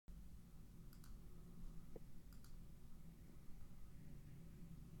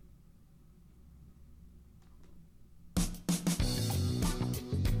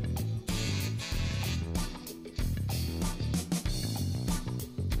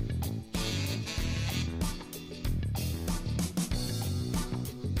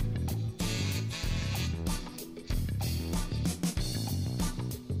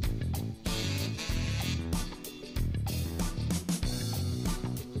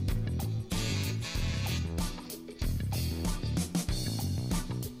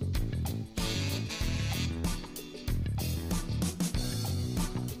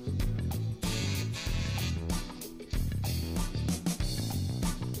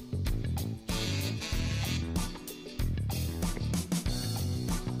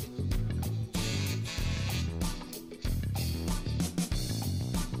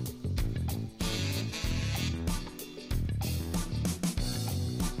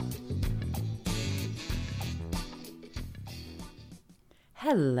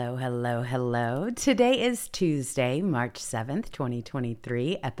Hello, hello, hello. Today is Tuesday, March 7th,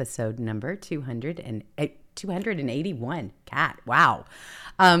 2023, episode number 281. Cat, wow.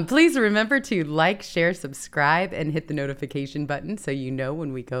 Please remember to like, share, subscribe, and hit the notification button so you know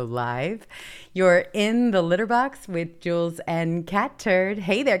when we go live. You're in the litter box with Jules and Cat Turd.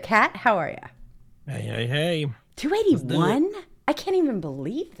 Hey there, Cat. How are you? Hey. 281? I can't even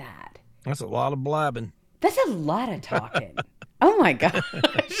believe that. That's a lot of blabbing. That's a lot of talking. Oh my gosh.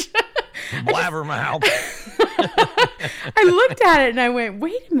 Blabbermouth. I looked at it and I went,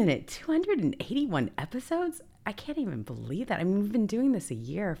 wait a minute, 281 episodes? I can't even believe that. I mean, we've been doing this a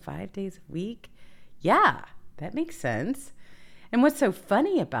year, 5 days a week. Yeah, that makes sense. And what's so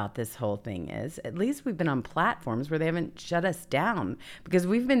funny about this whole thing is, at least we've been on platforms where they haven't shut us down, because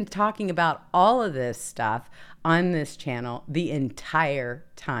we've been talking about all of this stuff on this channel the entire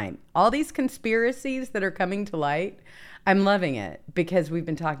time. All these conspiracies that are coming to light, I'm loving it because we've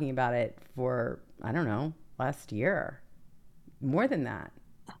been talking about it for, I don't know, last year. More than that.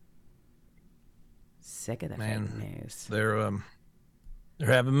 Sick of the fake news. They're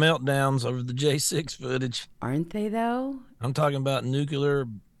having meltdowns over the J6 footage. Aren't they, though? I'm talking about nuclear,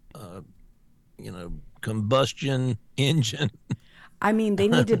 combustion engine. I mean, they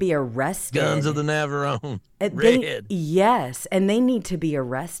need to be arrested. Guns of the Navarone. Yes, and they need to be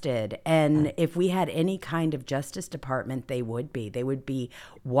arrested. And if we had any kind of Justice Department, they would be. They would be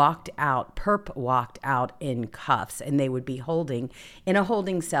walked out in cuffs, and they would be in a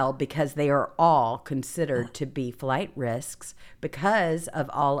holding cell because they are all considered to be flight risks because of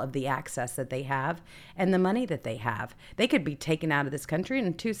all of the access that they have and the money that they have. They could be taken out of this country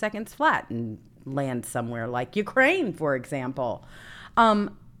in 2 seconds flat and land somewhere like Ukraine, for example.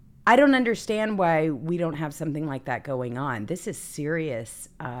 I don't understand why we don't have something like that going on. This is serious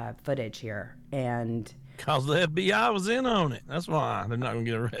footage here. And because the FBI was in on it. That's why they're not going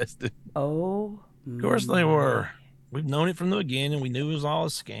to get arrested. Oh, of course they were. We've known it from the beginning. We knew it was all a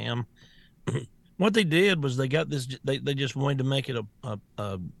scam. What they did was they got this. They just wanted to make it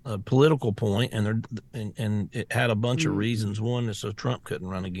a political point, and it had a bunch of reasons. One is so Trump couldn't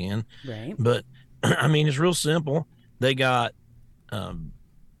run again. Right. But I mean, it's real simple. They got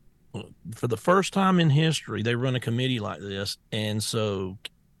for the first time in history, they run a committee like this, and so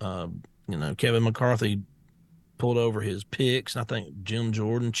Kevin McCarthy pulled over his picks. I think Jim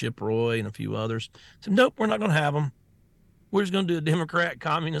Jordan, Chip Roy, and a few others said, "Nope, we're not going to have them. We're just going to do a Democrat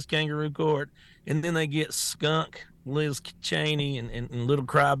communist kangaroo court." And then they get skunk Liz Cheney and little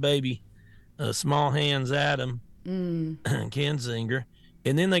crybaby small hands Adam Kinzinger,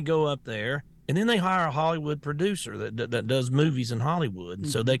 and then they go up there. And then they hire a Hollywood producer that does movies in Hollywood, and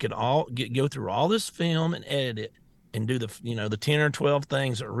so they could all go through all this film and edit it and do the 10 or 12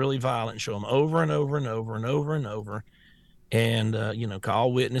 things that are really violent, and show them over and over and over and over and over, and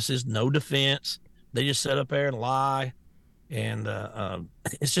call witnesses, no defense. They just sit up there and lie, and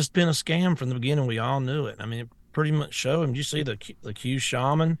it's just been a scam from the beginning. We all knew it. I mean, it pretty much showed them. Did you see the Q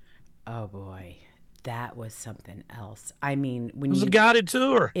shaman? Oh boy. That was something else. I mean, it was a guided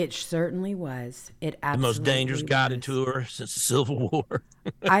tour. It certainly was. It absolutely the most dangerous guided tour since the Civil War.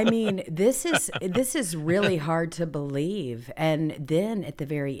 I mean, this is really hard to believe. And then at the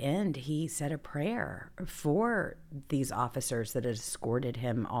very end, he said a prayer for these officers that had escorted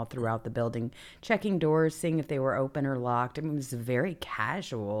him all throughout the building, checking doors, seeing if they were open or locked. I mean, it was a very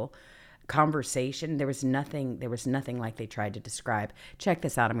casual conversation. There was nothing like they tried to describe. Check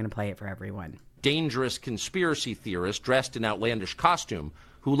this out. I'm going to play it for everyone. Dangerous conspiracy theorist dressed in outlandish costume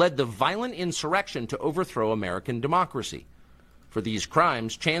who led the violent insurrection to overthrow American democracy. For these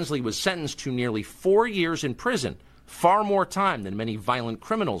crimes, Chansley was sentenced to nearly 4 years in prison, far more time than many violent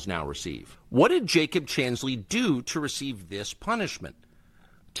criminals now receive. What did Jacob Chansley do to receive this punishment?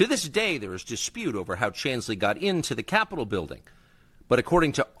 To this day, there is dispute over how Chansley got into the Capitol building. But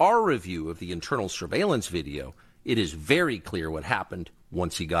according to our review of the internal surveillance video, it is very clear what happened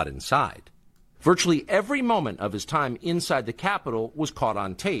once he got inside. Virtually every moment of his time inside the Capitol was caught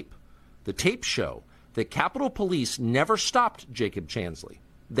on tape. The tapes show that Capitol Police never stopped Jacob Chansley.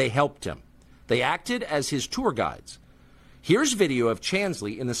 They helped him. They acted as his tour guides. Here's video of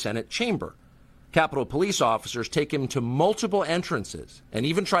Chansley in the Senate chamber. Capitol Police officers take him to multiple entrances and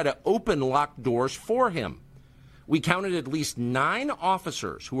even try to open locked doors for him. We counted at least 9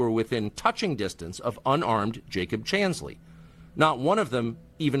 officers who were within touching distance of unarmed Jacob Chansley. Not one of them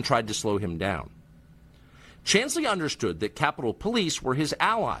even tried to slow him down. Chansley understood that Capitol Police were his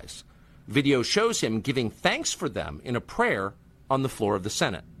allies. Video shows him giving thanks for them in a prayer on the floor of the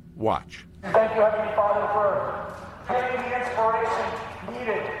Senate. Watch. Thank you, Heavenly Father, for giving the inspiration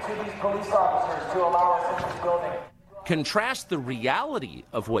needed to these police officers to allow us in this building. Contrast the reality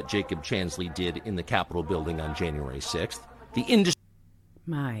of what Jacob Chansley did in the Capitol building on January 6th. The industry.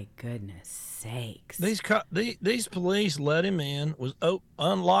 My goodness sakes. These police let him in, was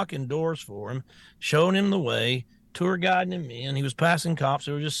unlocking doors for him, showing him the way, tour guiding him in. He was passing cops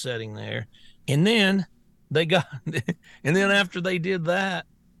who were just sitting there. And then and then after they did that,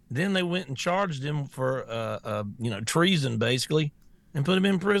 then they went and charged him for, treason, basically, and put him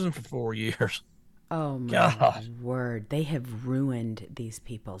in prison for 4 years. Oh, my God. word. They have ruined these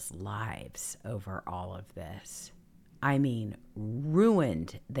people's lives over all of this. I mean,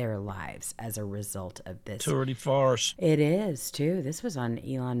 ruined their lives as a result of this. Tour de farce. It is, too. This was on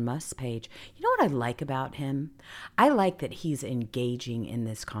Elon Musk's page. You know what I like about him? I like that he's engaging in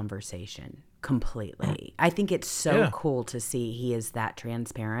this conversation completely. I think it's so cool to see he is that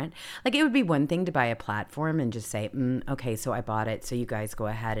transparent. Like, it would be one thing to buy a platform and just say, okay, so I bought it, so you guys go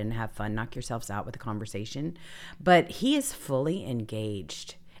ahead and have fun, knock yourselves out with the conversation. But he is fully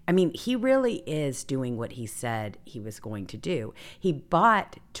engaged. I mean, he really is doing what he said he was going to do. He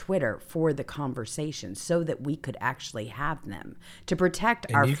bought Twitter for the conversation so that we could actually have them to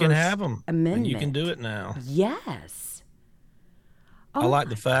protect our you First can have them. Amendment. And you can do it now. Yes. I like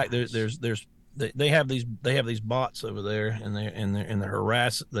the fact they have these bots over there, and they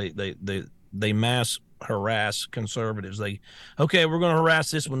harass they mass harass conservatives. We're going to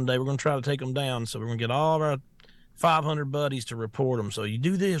harass this one today. We're going to try to take them down. So we're going to get all of our 500 buddies to report them. So you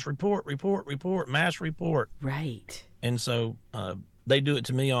do this, report, mass report. Right. And so they do it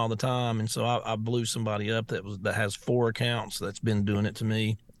to me all the time. And so I blew somebody up that has 4 accounts that's been doing it to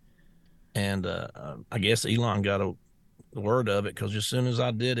me. And I guess Elon got a word of it, because as soon as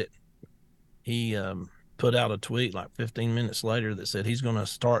I did it, he put out a tweet like 15 minutes later that said he's going to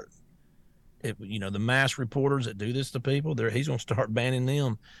start the mass reporters that do this to people, he's going to start banning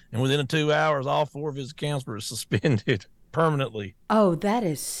them. And within 2 hours, all 4 of his accounts were suspended permanently. Oh, that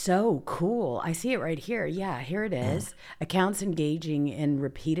is so cool. I see it right here. Yeah, here it is. Accounts engaging in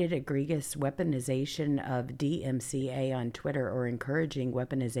repeated egregious weaponization of DMCA on Twitter or encouraging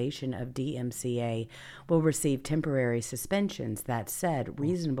weaponization of DMCA will receive temporary suspensions. That said,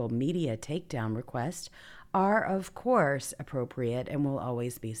 reasonable media takedown requests are, of course, appropriate and will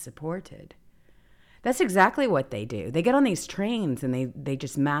always be supported. That's exactly what they do. They get on these trains and they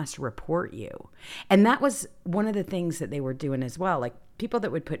just mass report you. And that was one of the things that they were doing as well. Like, people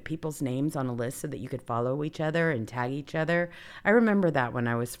that would put people's names on a list so that you could follow each other and tag each other. I remember that when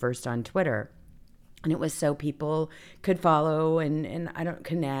I was first on Twitter. And it was so people could follow and I don't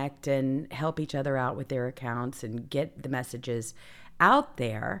connect and help each other out with their accounts and get the messages out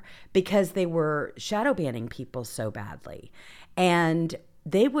there, because they were shadow banning people so badly. And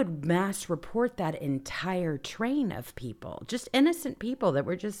they would mass report that entire train of people, just innocent people that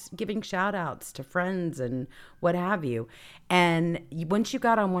were just giving shout outs to friends and what have you. And once you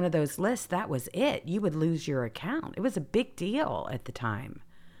got on one of those lists, that was it. You would lose your account. It was a big deal at the time.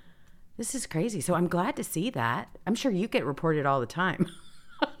 This is crazy. So I'm glad to see that. I'm sure you get reported all the time.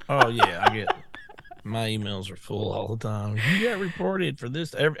 Oh, yeah, I get my emails are full all the time. You got reported for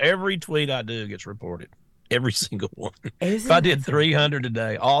this. Every tweet I do gets reported. Every single one. If I did 300 a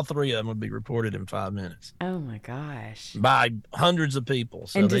day, all 3 of them would be reported in 5 minutes. Oh my gosh. By hundreds of people.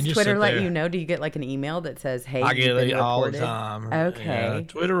 So and does Twitter let you know? Do you get like an email that says, hey, I get it all the time. Okay.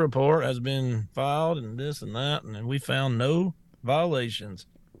 Twitter report has been filed and this and that, and we found no violations.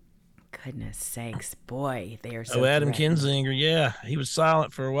 Goodness sakes. Boy, they are so Oh, Adam threatened. Kinzinger, yeah. He was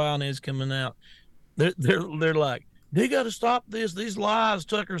silent for a while and he's coming out. They're like, they got to stop this. These lies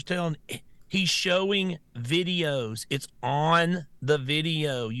Tucker's telling. He's showing videos. It's on the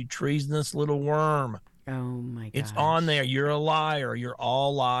video, you treasonous little worm. Oh, my God. It's on there. You're a liar. You're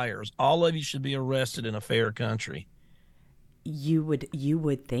all liars. All of you should be arrested in a fair country. You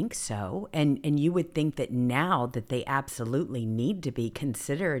would think so. And you would think that now that they absolutely need to be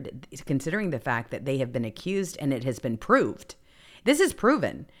considered, considering the fact that they have been accused and it has been proved. This is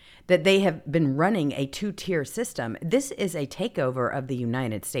proven that they have been running a 2-tier system. This is a takeover of the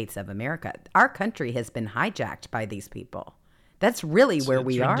United States of America. Our country has been hijacked by these people. That's really where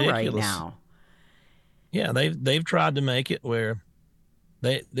we are right now. Yeah, they've tried to make it where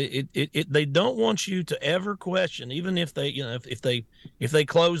they don't want you to ever question, even if they if they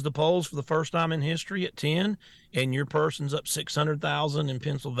close the polls for the first time in history at 10, and your person's up 600,000 in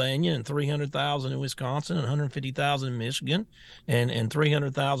Pennsylvania and 300,000 in Wisconsin and 150,000 in Michigan and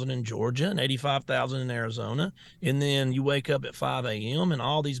 300,000 in Georgia and 85,000 in Arizona, and then you wake up at 5 a.m. and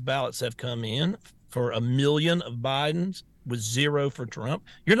all these ballots have come in for 1 million of Biden's with 0 for Trump.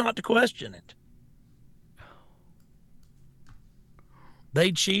 You're not to question it.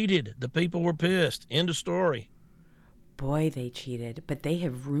 They cheated. The people were pissed. End of story. Boy, they cheated, but they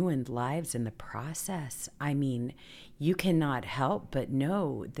have ruined lives in the process. I mean, you cannot help but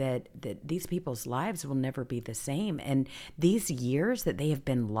know that these people's lives will never be the same. And these years that they have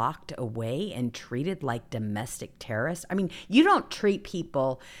been locked away and treated like domestic terrorists. I mean, you don't treat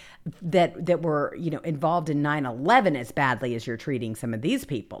people that were, involved in 9/11 as badly as you're treating some of these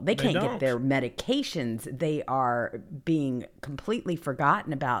people. They can't get their medications. They are being completely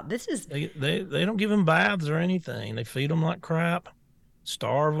forgotten about. This is they don't give them baths or anything. They feed them like crap,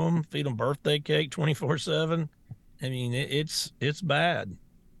 starve them, feed them birthday cake 24/7. I mean, it's bad.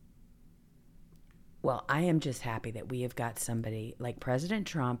 Well, I am just happy that we have got somebody like President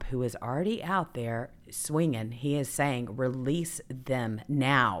Trump who is already out there swinging. He is saying, release them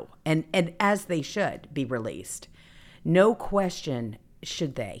now. And as they should be released. No question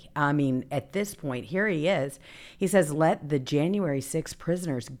should they. I mean, at this point, here he is. He says, let the January 6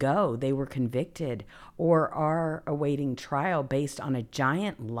 prisoners go. They were convicted or are awaiting trial based on a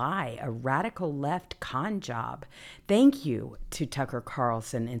giant lie, a radical left con job. Thank you to Tucker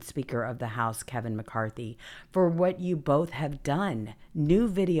Carlson and Speaker of the House, Kevin McCarthy, for what you both have done. New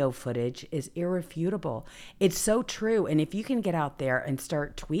video footage is irrefutable. It's so true. And if you can get out there and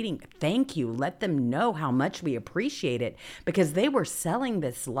start tweeting, thank you, let them know how much we appreciate it, because they were selling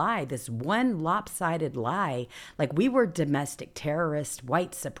this lie, this one lopsided lie, like we were domestic terrorists,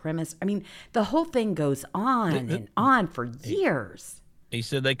 white supremacists. I mean, the whole thing goes on and on for years. He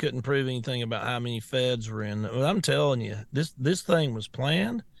said they couldn't prove anything about how many feds were in. Well, I'm telling you, this thing was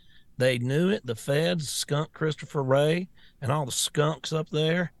planned. They knew it. The feds skunked Christopher Wray and all the skunks up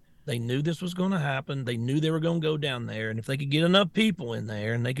there. They knew this was going to happen. They knew they were going to go down there. And if they could get enough people in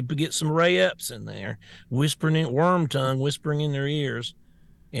there and they could get some Ray Epps in there, whispering in worm tongue, whispering in their ears,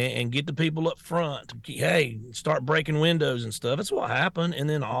 and get the people up front, hey, start breaking windows and stuff. That's what happened. And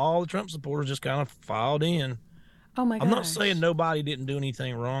then all the Trump supporters just kind of filed in. Oh my gosh. I'm not saying nobody didn't do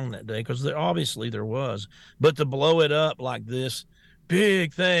anything wrong that day, because obviously there was. But to blow it up like this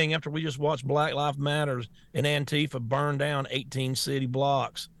big thing after we just watched Black Lives Matter and Antifa burn down 18 city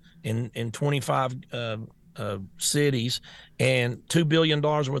blocks in 25 cities, and $2 billion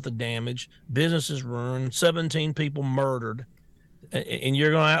worth of damage, businesses ruined, 17 people murdered, and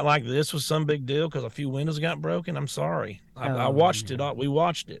you're going to act like this was some big deal because a few windows got broken? I'm sorry. I watched it all. We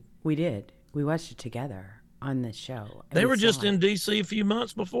watched it. We did. We watched it together on this show. They were just in D.C. a few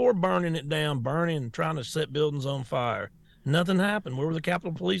months before burning it down, trying to set buildings on fire. Nothing happened. Where were the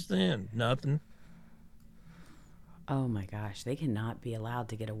Capitol Police then? Nothing. Oh my gosh, they cannot be allowed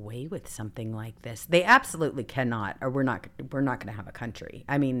to get away with something like this. They absolutely cannot, or we're not going to have a country.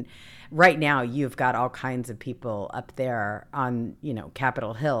 I mean, right now you've got all kinds of people up there on,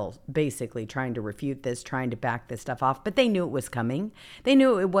 Capitol Hill, basically trying to refute this, trying to back this stuff off, but they knew it was coming. They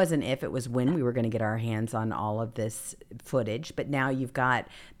knew it wasn't if, it was when we were going to get our hands on all of this footage. But now you've got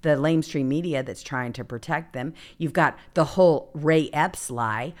the lamestream media that's trying to protect them. You've got the whole Ray Epps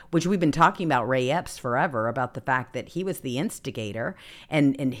lie, which we've been talking about Ray Epps forever, about the fact that he was the instigator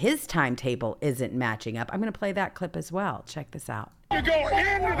and his timetable isn't matching up. I'm going to play that clip as well. Check this out. To go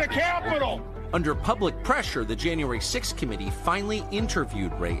into the Capitol. Under public pressure, the January 6th committee finally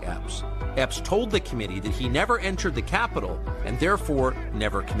interviewed Ray Epps. Epps told the committee that he never entered the Capitol and therefore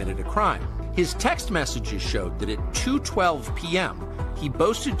never committed a crime. His text messages showed that at 2:12 p.m., he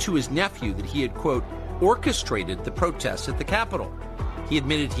boasted to his nephew that he had, quote, orchestrated the protests at the Capitol. He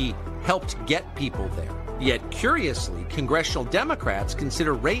admitted he helped get people there. Yet, curiously, congressional Democrats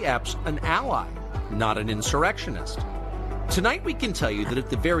consider Ray Epps an ally, not an insurrectionist. Tonight, we can tell you that at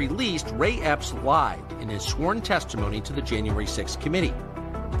the very least, Ray Epps lied in his sworn testimony to the January 6th committee.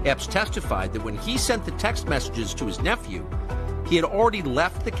 Epps testified that when he sent the text messages to his nephew, he had already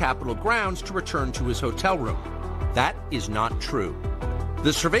left the Capitol grounds to return to his hotel room. That is not true.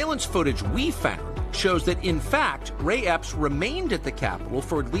 The surveillance footage we found shows that, in fact, Ray Epps remained at the Capitol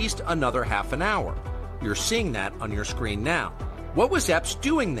for at least another half an hour. You're seeing that on your screen now. What was Epps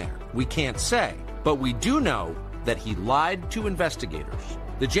doing there? We can't say, but we do know that he lied to investigators.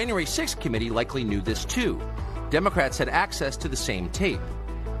 The January 6th committee likely knew this too. Democrats had access to the same tape,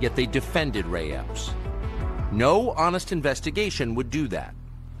 yet they defended Ray Epps. No honest investigation would do that.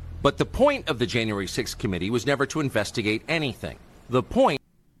 But the point of the January 6th committee was never to investigate anything. The point...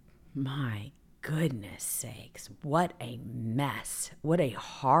 My goodness sakes, what a mess. What a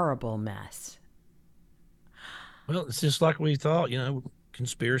horrible mess. Well, it's just like we thought,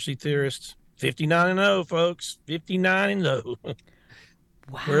 conspiracy theorists. 59-0, folks. 59-0.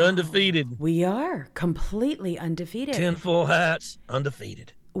 Wow. We're undefeated. We are completely undefeated. 10 full hats,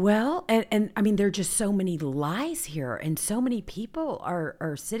 undefeated. Well, and I mean, there are just so many lies here, and so many people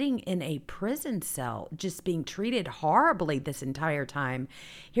are sitting in a prison cell, just being treated horribly this entire time.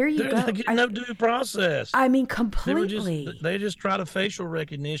 Here you They go. get no due process. I mean, They completely. just try to facial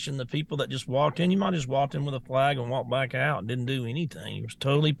recognition the people that just walked in. You might have just walked in with a flag and walked back out and didn't do anything. It was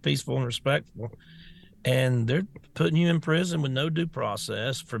totally peaceful and respectful. And they're putting you in prison with no due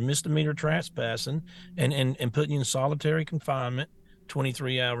process for misdemeanor trespassing and putting you in solitary confinement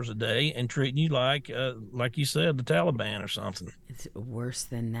 23 hours a day and treating you like you said, the Taliban or something. It's worse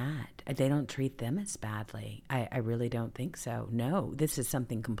than that. They don't treat them as badly. I really don't think so. No, this is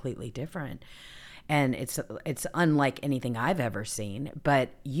something completely different. And it's unlike anything I've ever seen. But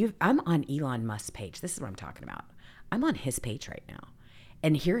I'm on Elon Musk's page. This is what I'm talking about. I'm on his page right now.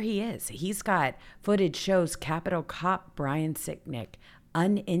 And here he is. He's got footage shows Capitol cop Brian Sicknick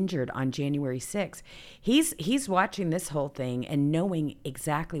uninjured on January 6th. He's watching this whole thing and knowing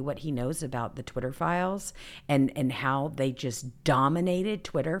exactly what he knows about the Twitter files and how they just dominated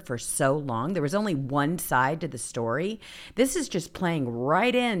Twitter for so long. There was only one side to the story. This is just playing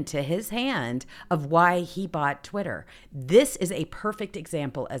right into his hand of why he bought Twitter. This is a perfect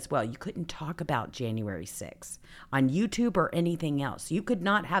example as well. You couldn't talk about January 6th on YouTube or anything else. You could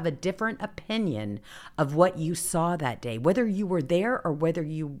not have a different opinion of what you saw that day, whether you were there or whether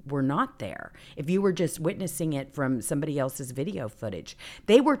you were not there. If you were just witnessing it from somebody else's video footage,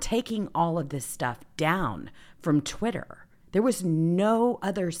 they were taking all of this stuff down from Twitter. There was no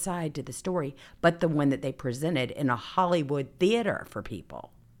other side to the story but the one that they presented in a Hollywood theater for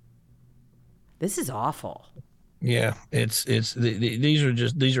people. This is awful. Yeah, these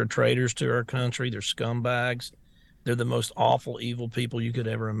are traitors to our country. They're scumbags. They're the most awful, evil people you could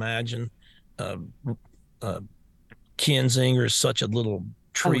ever imagine. Uh, uh, Kinzinger is such a little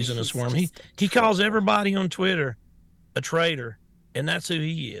treasonous worm. He calls everybody on Twitter a traitor, and that's who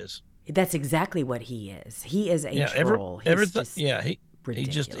he is. That's exactly what he is. He is a troll.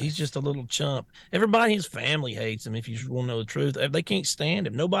 He's just a little chump. Everybody in his family hates him. If you want to know the truth, they can't stand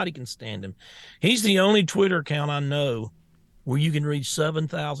him. Nobody can stand him. He's the only Twitter account I know where you can read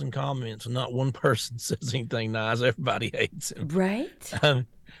 7,000 comments and not one person says anything nice. Everybody hates him. Right?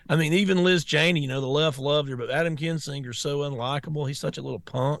 I mean, even Liz Cheney, the left loved her, but Adam Kinzinger's so unlikable. He's such a little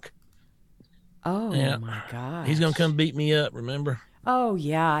punk. Oh, my God. He's going to come beat me up, remember? Oh,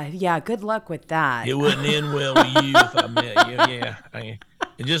 yeah. Yeah, good luck with that. It wouldn't end well with you if I met you. Yeah.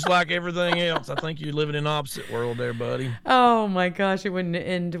 Just like everything else, I think you're living in opposite world there, buddy. Oh my gosh, it wouldn't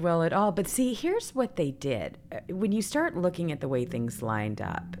end well at all. But see, here's what they did. When you start looking at the way things lined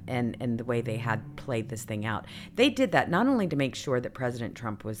up and the way they had played this thing out, they did that not only to make sure that President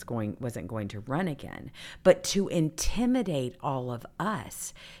Trump wasn't going to run again, but to intimidate all of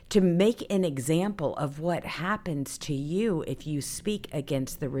us, to make an example of what happens to you if you speak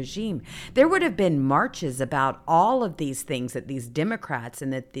against the regime. There would have been marches about all of these things that these Democrats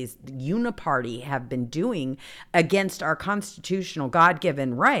and that these uniparty have been doing against our constitutional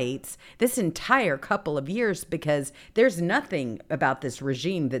God-given rights this entire couple of years, because there's nothing about this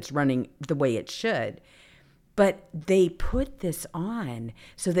regime that's running the way it should. But they put this on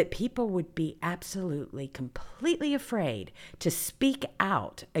so that people would be absolutely, completely afraid to speak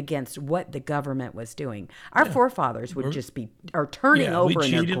out against what the government was doing. Our forefathers would are turning over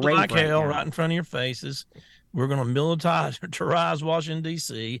in their grave like right hell now. right in front of your faces. We're going to militarize Washington,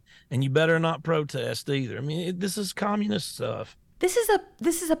 D.C., and you better not protest either. I mean, this is communist stuff. This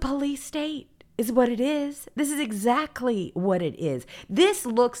is a police state, is what it is. This is exactly what it is. This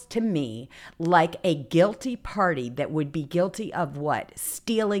looks to me like a guilty party that would be guilty of what?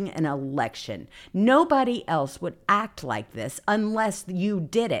 Stealing an election. Nobody else would act like this unless you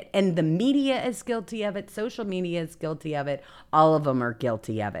did it. And the media is guilty of it. Social media is guilty of it. All of them are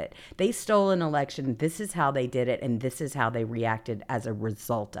guilty of it. They stole an election. This is how they did it. And this is how they reacted as a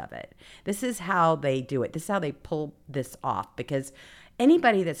result of it. This is how they do it. This is how they pull this off, because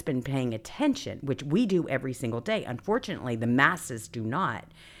anybody that's been paying attention, which we do every single day, unfortunately the masses do not,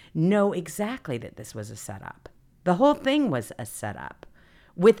 know exactly that this was a setup. The whole thing was a setup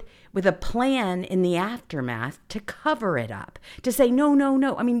with a plan in the aftermath to cover it up, to say, no, no,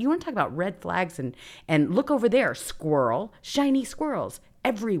 no. I mean, you want to talk about red flags and look over there, squirrel, shiny squirrels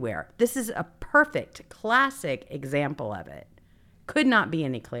everywhere. This is a perfect, classic example of it. Could not be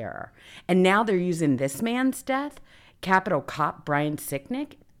any clearer. And now they're using this man's death, Capitol cop Brian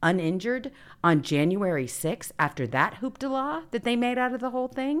Sicknick, uninjured on January 6th, after that hoopla that they made out of the whole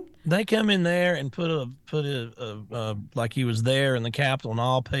thing. They come in there and put a like he was there in the Capitol, and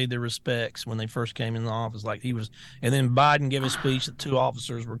all paid their respects when they first came in the office, like he was. And then Biden gave a speech that 2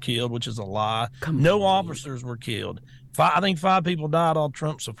 officers were killed, which is a lie. No officers were killed. I think 5 people died, all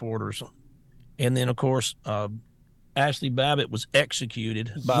Trump supporters. And then, of course, Ashley Babbitt was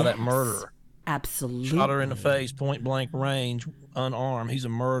executed by that Yes, murderer. Shot her in the absolutely. face, point blank range, unarmed. He's a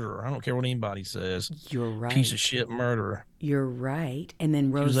murderer. I don't care what anybody says. You're Piece of right. shit murderer. You're right. And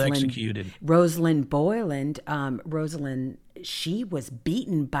then She was executed. Rosalind Boyland, Rosalind, she was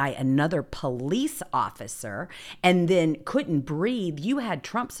beaten by another police officer and then couldn't breathe. You had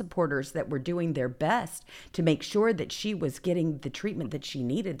Trump supporters that were doing their best to make sure that she was getting the treatment that she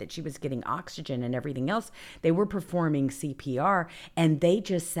needed, that she was getting oxygen and everything else. They were performing CPR and they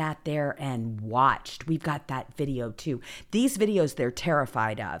just sat there and watched. We've got that video too. These videos they're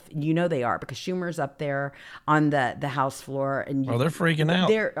terrified of. You know they are, because Schumer's up there on the House floor and Oh, they're freaking out.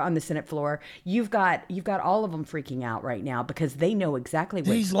 they're on the Senate floor. You've got all of them freaking out right now because they know exactly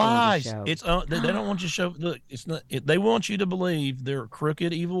what These lies. It's they don't want you to show. Look, it's not. They want you to believe they're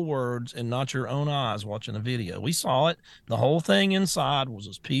crooked, evil words, and not your own eyes watching the video. We saw it. The whole thing inside was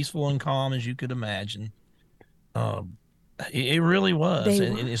as peaceful and calm as you could imagine. It really was,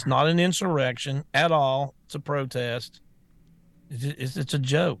 and it's not an insurrection at all. It's a protest. It's a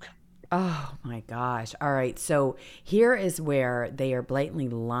joke. Oh my gosh. All right. So here is where they are blatantly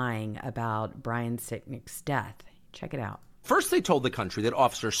lying about Brian Sicknick's death. Check it out. First, they told the country that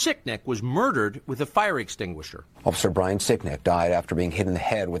Officer Sicknick was murdered with a fire extinguisher. Officer Brian Sicknick died after being hit in the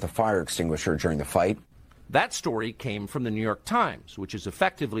head with a fire extinguisher during the fight. That story came from the New York Times, which is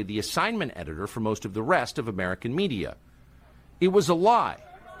effectively the assignment editor for most of the rest of American media. It was a lie,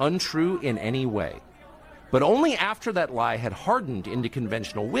 untrue in any way. But only after that lie had hardened into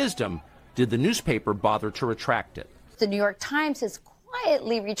conventional wisdom did the newspaper bother to retract it. The New York Times has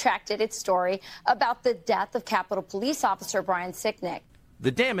quietly retracted its story about the death of Capitol Police Officer Brian Sicknick.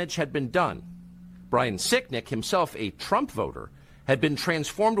 The damage had been done. Brian Sicknick, himself a Trump voter, had been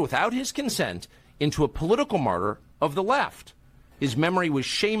transformed without his consent into a political martyr of the left. His memory was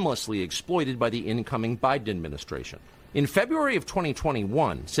shamelessly exploited by the incoming Biden administration. In February of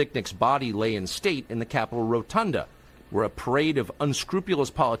 2021, Sicknick's body lay in state in the Capitol Rotunda, where a parade of unscrupulous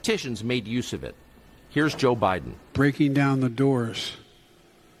politicians made use of it. Here's Joe Biden. Breaking down the doors,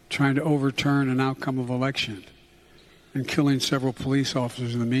 trying to overturn an outcome of election, and killing several police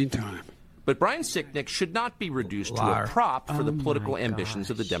officers in the meantime. But Brian Sicknick should not be reduced to a prop for the political ambitions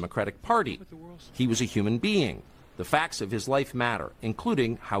of the Democratic Party. He was a human being. The facts of his life matter,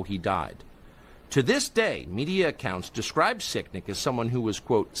 including how he died. To this day, media accounts describe Sicknick as someone who was,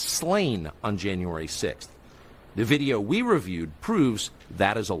 quote, slain on January 6th. The video we reviewed proves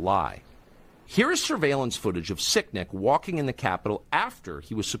that is a lie. Here is surveillance footage of Sicknick walking in the Capitol after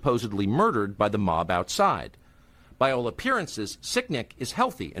he was supposedly murdered by the mob outside. By all appearances, Sicknick is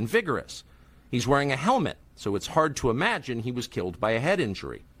healthy and vigorous. He's wearing a helmet, so it's hard to imagine he was killed by a head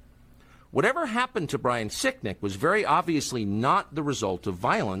injury. Whatever happened to Brian Sicknick was very obviously not the result of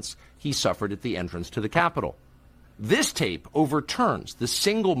violence he suffered at the entrance to the Capitol. This tape overturns the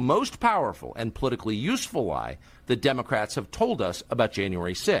single most powerful and politically useful lie the Democrats have told us about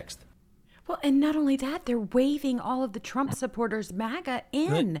January 6th. Well, and not only that, they're waving all of the Trump supporters MAGA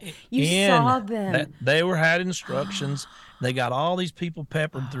in. You saw them. They had instructions. They got all these people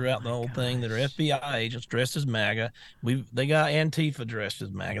peppered throughout the whole thing that are FBI agents dressed as MAGA. They got Antifa dressed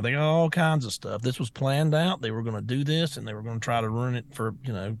as MAGA. They got all kinds of stuff. This was planned out. They were going to do this, and they were going to try to ruin it for,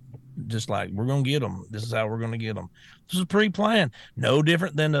 just like, we're going to get them. This is how we're going to get them. This was pre-planned. No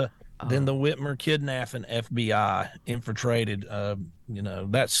different than the Whitmer kidnapping FBI infiltrated,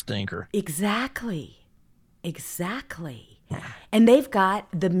 that stinker. Exactly. And they've got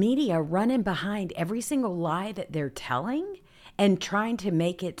the media running behind every single lie that they're telling and trying to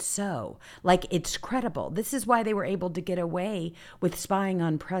make it so, like it's credible. This is why they were able to get away with spying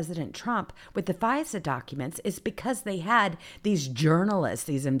on President Trump with the FISA documents, is because they had these journalists,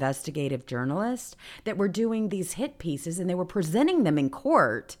 these investigative journalists that were doing these hit pieces, and they were presenting them in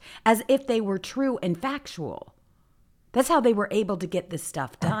court as if they were true and factual. That's how they were able to get this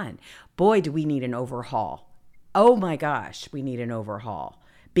stuff done. Boy, do we need an overhaul. Oh my gosh, we need an overhaul,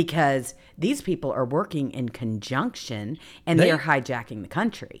 because these people are working in conjunction and they're hijacking the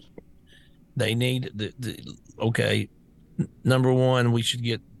country. They need okay. Number one, we should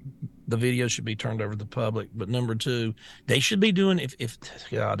get the video should be turned over to the public. But number two, they should be doing if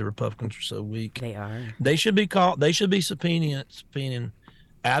God, the Republicans are so weak. They are. They should be subpoenaing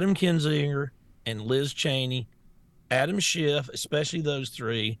Adam Kinzinger and Liz Cheney, Adam Schiff, especially those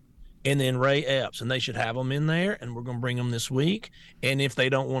three, and then Ray Epps, and they should have them in there, and we're going to bring them this week. And if they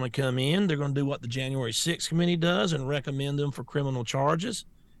don't want to come in, they're going to do what the January 6th committee does and recommend them for criminal charges.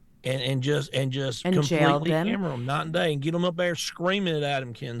 and just And jailed completely them. hammer them night and day and get them up there screaming at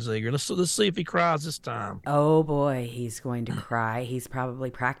Adam Kinzinger. Let's see if he cries this time. Oh boy, he's going to cry. He's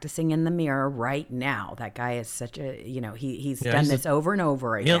probably practicing in the mirror right now. That guy is such a, he's done this over and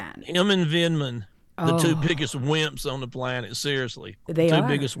over again. Him and Vindman, the two biggest wimps on the planet. Seriously, They two are.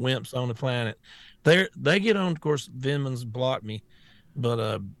 biggest wimps on the planet. They get on. Of course, Vindman's blocked me,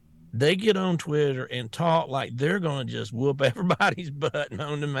 but they get on Twitter and talk like they're going to just whoop everybody's butt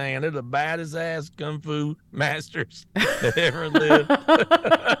known to man. They're the baddest ass kung fu masters that ever lived.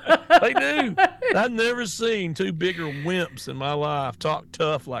 They do. I've never seen two bigger wimps in my life talk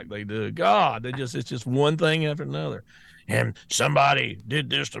tough like they do. God, it's just one thing after another. And somebody did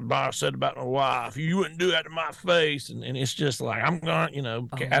this to said about my wife. You wouldn't do that to my face. And it's just like, I'm going,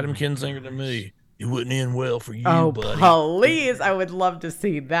 Adam Kinzinger to me. It wouldn't end well for you, buddy. Please. I would love to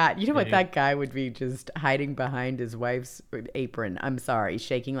see that. You know what? That guy would be just hiding behind his wife's apron. I'm sorry,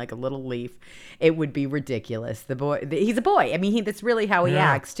 shaking like a little leaf. It would be ridiculous. He's a boy. I mean, that's really how he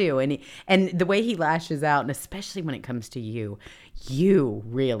acts too. And the way he lashes out, and especially when it comes to you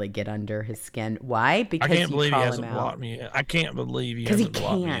really get under his skin. Why? Because I can't believe he hasn't blocked me yet. I can't believe he hasn't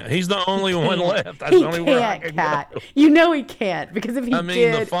blocked me yet. He's the only one left. That's the only one I can Kat. You know he can't, because if he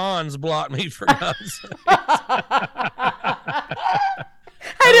did... the Fonz blocked me for God's sake. I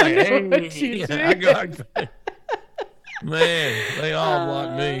don't know what you did. Man, they all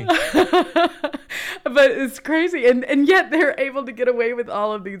blocked me. But it's crazy. And yet they're able to get away with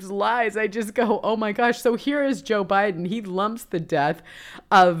all of these lies. I just go, oh my gosh. So here is Joe Biden. He lumps the death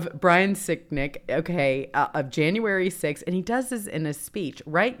of Brian Sicknick, of January 6th. And he does this in a speech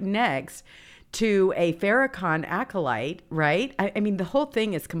right next to a Farrakhan acolyte, right? I mean, the whole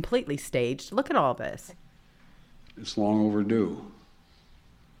thing is completely staged. Look at all this. It's long overdue.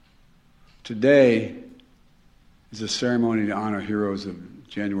 Today is a ceremony to honor heroes of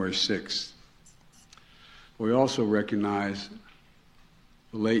January 6th. We also recognize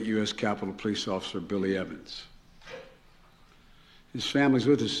the late U.S. Capitol Police Officer Billy Evans. His family's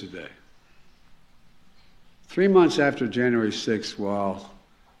with us today. 3 months after January 6th, while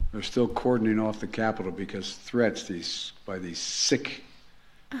they're still cordoning off the Capitol because threats by these sick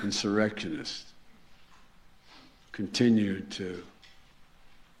insurrectionists continue to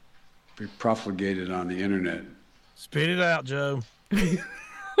be profligated on the internet. Spit it out, Joe.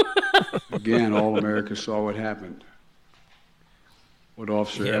 Again, all America saw what happened. What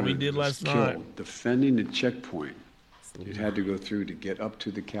Officer Evans did was last killed night. defending the checkpoint it had to go through to get up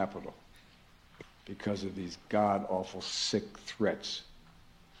to the Capitol because of these god-awful sick threats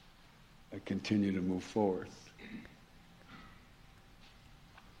that continue to move forward.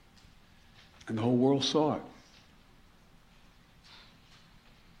 And the whole world saw it.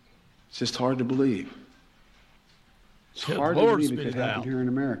 It's just hard to believe. It's hard to believe it could happen here in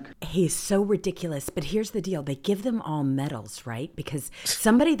America. He's so ridiculous. But here's the deal. They give them all medals, right? Because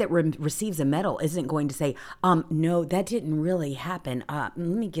somebody that receives a medal isn't going to say, no, that didn't really happen. Let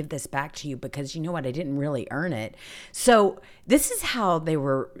me give this back to you because you know what? I didn't really earn it. So this is how they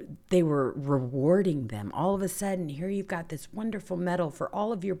were rewarding them. All of a sudden, here you've got this wonderful medal for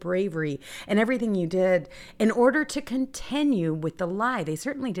all of your bravery and everything you did in order to continue with the lie. They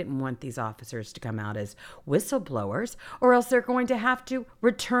certainly didn't want these officers to come out as whistleblowers, or else they're going to have to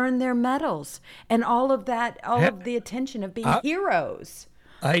return their medals and all of that, of the attention of being heroes.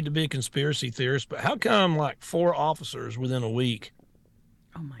 I hate to be a conspiracy theorist, but how come like 4 officers within a week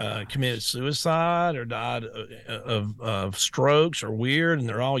committed suicide or died of strokes or weird, and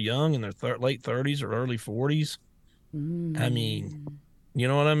they're all young in their late 30s or early 40s? I mean, you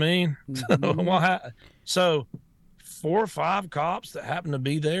know what I mean? So 4 or 5 cops that happened to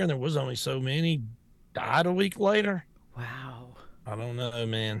be there, and there was only so many, died a week later. Wow. I don't know,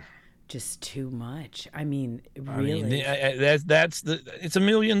 man. Just too much. I mean, really. It's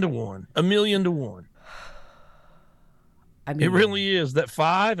 1,000,000 to 1. 1,000,000 to 1. I mean, it really is. That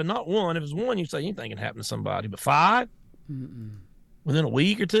 5 and not 1. If it's 1, you say anything can happen to somebody, but 5 within a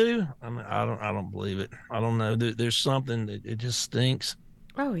week or 2. I mean, I don't believe it. I don't know. There's something that it just stinks.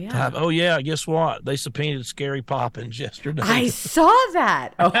 Oh yeah. Oh yeah. Guess what? They subpoenaed Scary Poppins yesterday. I saw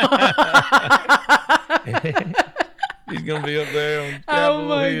that. He's gonna be up there on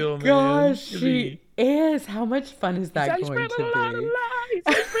Capitol Hill. Oh my gosh, she is. How much fun is that going to be?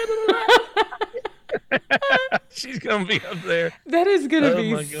 She's gonna be up there. That is gonna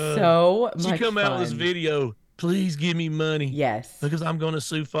be so much fun. She come out with this video. Please give me money. Yes. Because I'm going to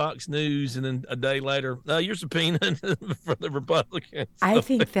sue Fox News. And then a day later, you're subpoenaed for the Republicans. I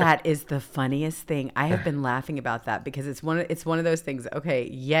think that is the funniest thing. I have been laughing about that because it's one of those things. Okay,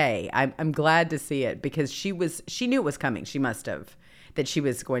 yay. I'm glad to see it because she knew it was coming. She must have. that she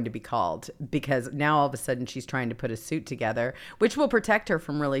was going to be called, because now all of a sudden she's trying to put a suit together, which will protect her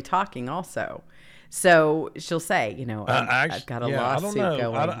from really talking also. So she'll say, I've got a lawsuit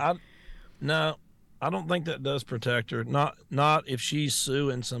going. No, I don't think that does protect her. Not if she's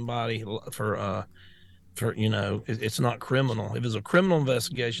suing somebody for it's not criminal. If it's a criminal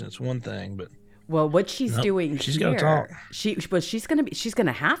investigation, it's one thing, but well, what she's doing she's here, got to talk. She's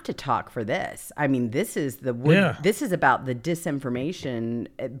gonna have to talk for this. I mean, this is this is about the disinformation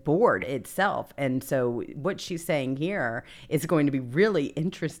board itself, and so what she's saying here is going to be really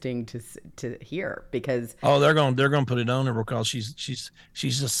interesting to hear, because they're going to put it on her because she's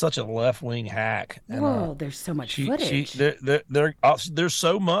just such a left wing hack. And, there's so much footage. There's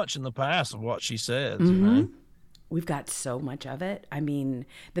so much in the past of what she says. Mm-hmm. We've got so much of it. I mean,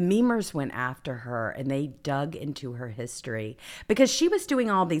 the memers went after her and they dug into her history because she was doing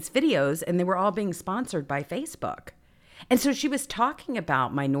all these videos and they were all being sponsored by Facebook. And so she was talking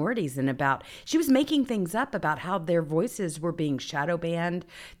about minorities and she was making things up about how their voices were being shadow banned.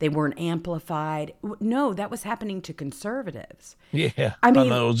 They weren't amplified. No, that was happening to conservatives. Yeah. I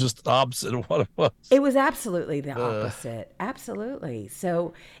mean, it was just the opposite of what it was. It was absolutely the opposite. Absolutely.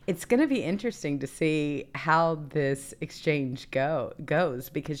 So it's going to be interesting to see how this exchange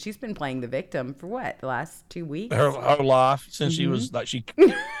goes, because she's been playing the victim for the last 2 weeks? Her life, since she was like, she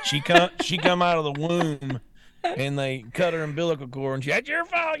come out of the womb. And they cut her umbilical cord, and that's your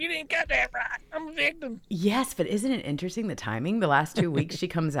fault. You didn't cut that right. I'm a victim. Yes, but isn't it interesting, the timing? The last 2 weeks, she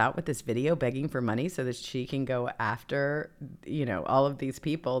comes out with this video begging for money so that she can go after, all of these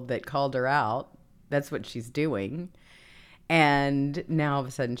people that called her out. That's what she's doing. And now all of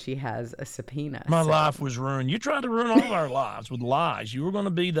a sudden she has a subpoena. My life was ruined. You tried to ruin all of our lives with lies. You were going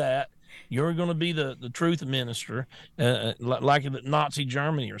to be that. You were going to be the truth minister, like in Nazi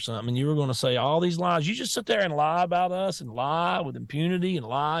Germany or something. And you were going to say all these lies. You just sit there and lie about us and lie with impunity and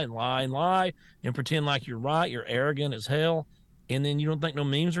lie and lie and lie and pretend like you're right. You're arrogant as hell. And then you don't think no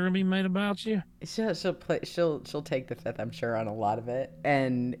memes are going to be made about you? She'll take the fifth, I'm sure, on a lot of it.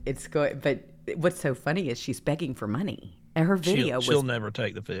 And it's going. But what's so funny is she's begging for money. And her video she'll never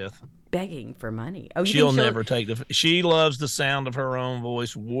take the fifth. Begging for money. Oh, she'll never take she loves the sound of her own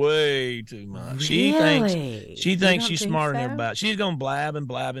voice way too much. Really? She thinks she's smarter than everybody. She's going to blab and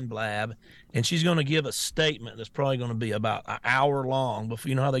blab and blab, and she's going to give a statement that's probably going to be about an hour long. Before,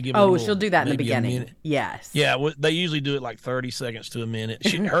 you know how they give she'll do that in the beginning. Yes. Yeah, they usually do it like 30 seconds to a minute.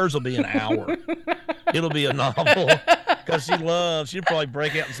 Hers will be an hour. It'll be a novel because she'll probably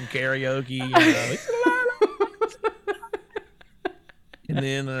break out in some karaoke. And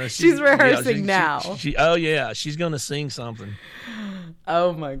then she's rehearsing now. She's going to sing something.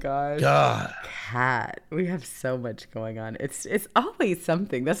 Oh my gosh. God. Kat, we have so much going on. It's always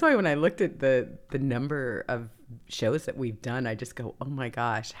something. That's why when I looked at the number of shows that we've done, I just go, oh my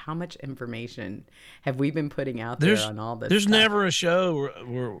gosh, how much information have we been putting out there on all this There's stuff? Never a show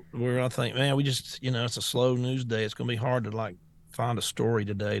where I think, man, we just, it's a slow news day. It's going to be hard to find a story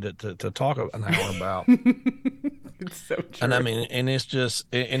today to talk an hour about. It's so true. And I mean, and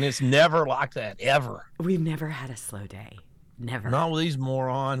it's never like that, ever. We've never had a slow day. Never. Not with these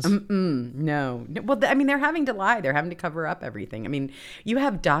morons. No. Well, I mean, they're having to lie. They're having to cover up everything. I mean, you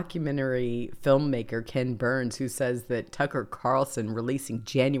have documentary filmmaker Ken Burns who says that Tucker Carlson releasing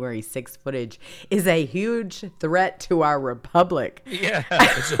January 6th footage is a huge threat to our republic. Yeah.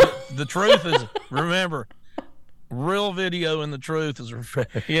 The truth is, remember, real video and the truth is,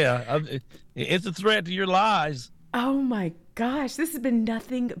 it's a threat to your lies. Oh my gosh, this has been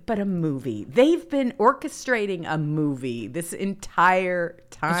nothing but a movie. They've been orchestrating a movie this entire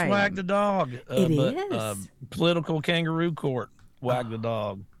time. It's Wag the Dog. It is. Political kangaroo court. Wag the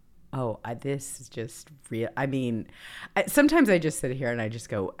Dog. Oh, this is just real. I mean, sometimes I just sit here and I just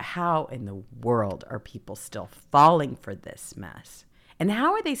go, how in the world are people still falling for this mess? And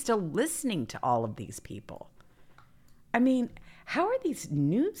how are they still listening to all of these people? I mean, how are these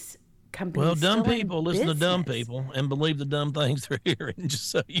news companies? Well, dumb still people listen to dumb people and believe the dumb things they're hearing. Just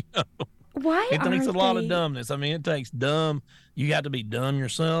so you know, it takes a lot of dumbness. I mean, it takes dumb. You have to be dumb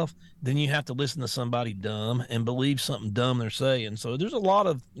yourself. Then you have to listen to somebody dumb and believe something dumb they're saying. So there's a lot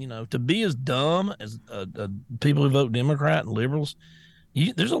of to be as dumb as people who vote Democrat and liberals.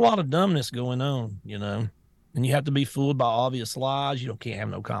 There's a lot of dumbness going on. And you have to be fooled by obvious lies. You can't have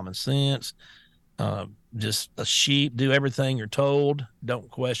no common sense. Just a sheep, do everything you're told.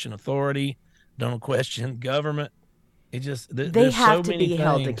 Don't question authority. Don't question government. It just They there's have so to many be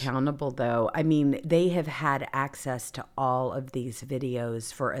held things. accountable, though. I mean, they have had access to all of these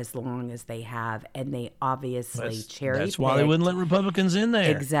videos for as long as they have, and they obviously That's why they wouldn't let Republicans in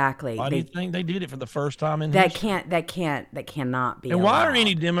there. Exactly. Why do you think they did it for the first time in history? That cannot be And allowed. why are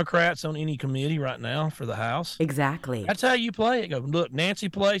any Democrats on any committee right now for the House? Exactly. That's how you play it. Go, look, Nancy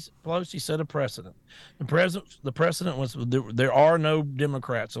Pelosi set a precedent. The precedent was there are no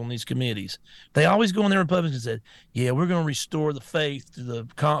Democrats on these committees. They always go in there, Republicans, and said, yeah, we're going to restore the faith to the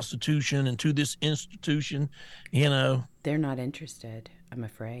Constitution and to this institution. You know, they're not interested, I'm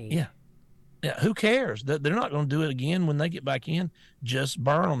afraid. Yeah. Yeah, who cares? They're not going to do it again when they get back in. Just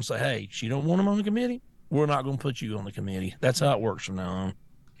burn them. Say, hey, you don't want them on the committee? We're not going to put you on the committee. That's how it works from now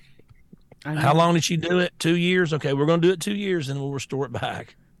on. How long did she do it? 2 years? Okay, we're going to do it 2 years and we'll restore it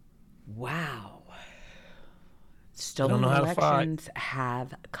back. Wow. Stolen elections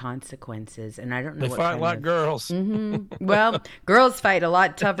have consequences, and I don't know. They fight like girls. Mm-hmm. Well, girls fight a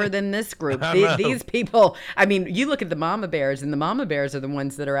lot tougher than this group. These people. I mean, you look at the mama bears, and the mama bears are the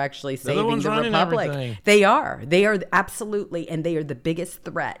ones that are actually saving the republic. Everything. They are. They are absolutely, and they are the biggest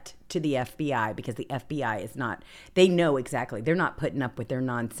threat to the FBI, because the FBI is not. They know exactly. They're not putting up with their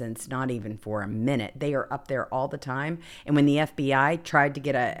nonsense, not even for a minute. They are up there all the time. And when the FBI tried to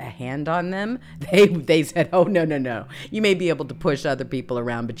get a hand on them, they said, "Oh no. You may be able to push other people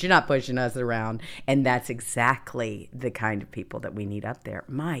around, but you're not pushing us around." And that's exactly the kind of people that we need up there.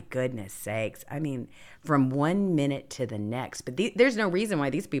 My goodness sakes. I mean, from 1 minute to the next. But there's no reason why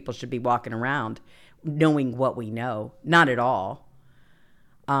these people should be walking around knowing what we know. Not at all.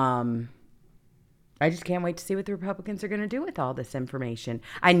 I just can't wait to see what the Republicans are going to do with all this information.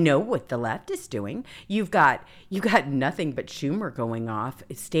 I know what the left is doing. You got nothing but Schumer going off,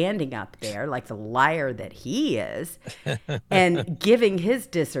 standing up there like the liar that he is, and giving his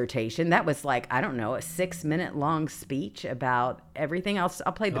dissertation. That was like, I don't know, a 6-minute long speech about everything else.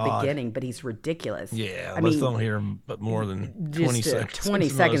 I'll play the beginning, but he's ridiculous. Yeah, let's don't hear him, but more than 20 seconds. 20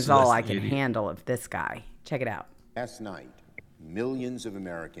 seconds is all I can handle of this guy. Check it out. Last night, millions of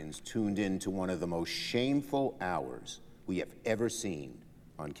Americans tuned in to one of the most shameful hours we have ever seen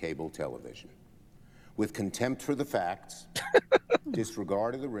on cable television. With contempt for the facts,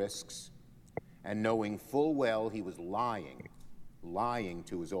 disregard of the risks, and knowing full well he was lying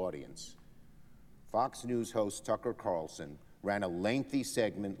to his audience, Fox News host Tucker Carlson ran a lengthy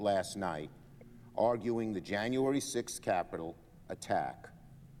segment last night arguing the January 6th Capitol attack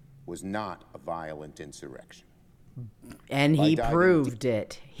was not a violent insurrection. And he proved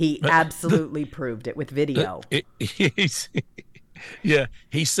it. He absolutely proved it with video. Yeah,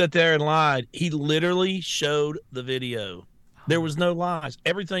 he sat there and lied. He literally showed the video. There was no lies.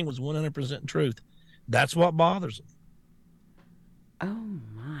 Everything was 100% truth. That's what bothers him. Oh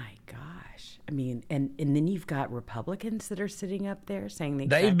my gosh. I mean, and then you've got Republicans that are sitting up there saying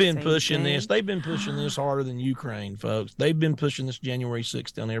they've been pushing this. They've been pushing this harder than Ukraine, folks. They've been pushing this January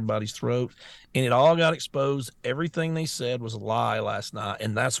 6th down everybody's throat, and it all got exposed. Everything they said was a lie last night,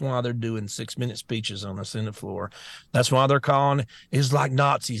 and that's why they're doing 6-minute speeches on the Senate floor. That's why they're calling it's like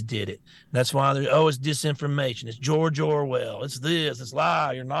Nazis did it. That's why it's disinformation. It's George Orwell. It's this. It's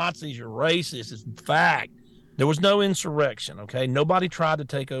lie. You're Nazis. You're racist. It's fact. There was no insurrection, okay? Nobody tried to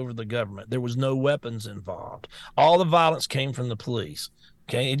take over the government. There was no weapons involved. All the violence came from the police,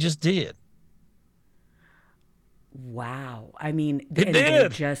 okay? It just did. Wow. I mean, they're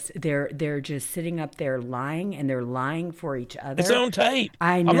just sitting up there lying, and they're lying for each other. It's on tape.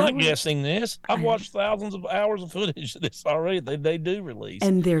 I know. I'm not guessing this. I've watched thousands of hours of footage of this already. They do release.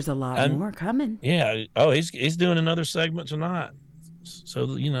 And there's a lot more coming. Yeah. Oh, he's doing another segment tonight.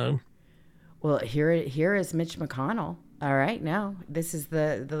 So, you know. Well, here is Mitch McConnell. All right, now this is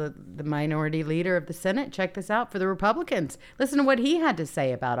the minority leader of the Senate. Check this out for the Republicans. Listen to what he had to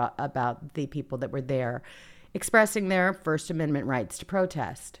say about the people that were there, expressing their First Amendment rights to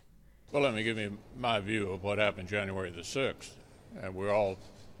protest. Well, let me give you my view of what happened January the 6th. And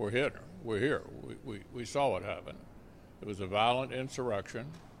we're here. We saw what happened. It was a violent insurrection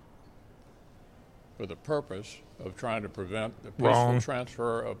for the purpose of trying to prevent the peaceful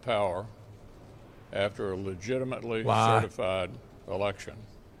transfer of power after a legitimately certified election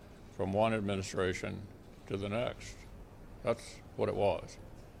from one administration to the next. That's what it was.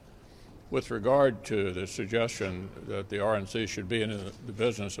 With regard to the suggestion that the RNC should be in the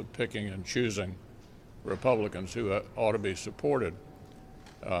business of picking and choosing Republicans who ought to be supported,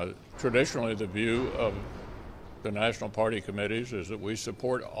 traditionally the view of the National Party committees is that we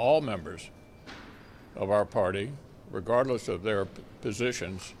support all members of our party, regardless of their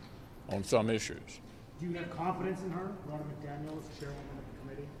positions on some issues. Do you have confidence in her, Ronna McDaniel, as chairwoman of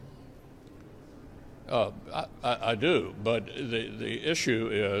the I do, but the issue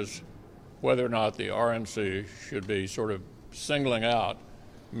is whether or not the RNC should be sort of singling out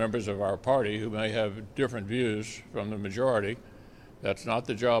members of our party who may have different views from the majority. That's not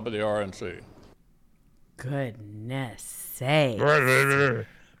the job of the RNC. Goodness sakes.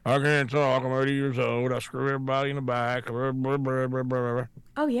 I can't talk. I'm 80 years old. I screw everybody in the back.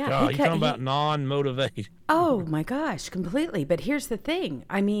 Oh, yeah. God, you're talking about non-motivated. Oh, my gosh, completely. But here's the thing.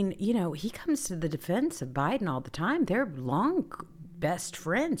 I mean, you know, he comes to the defense of Biden all the time. They're long best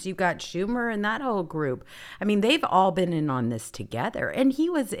friends. You got Schumer and that whole group. I mean, they've all been in on this together. And he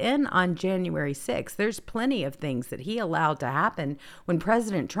was in on January 6th. There's plenty of things that he allowed to happen when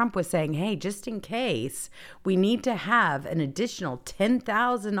President Trump was saying, hey, just in case, we need to have an additional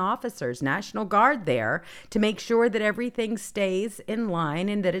 10,000 officers, National Guard there, to make sure that everything stays in line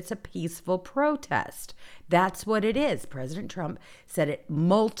and that it's a peaceful protest. That's what it is. President Trump said it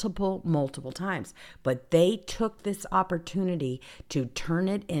multiple times. But they took this opportunity to turn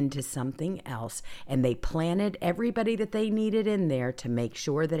it into something else, and they planted everybody that they needed in there to make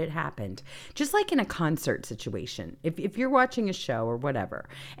sure that it happened. Just like in a concert situation. If you're watching a show or whatever,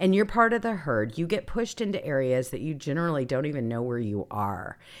 and you're part of the herd, you get pushed into areas that you generally don't even know where you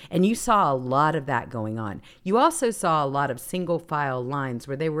are. And you saw a lot of that going on. You also saw a lot of single file lines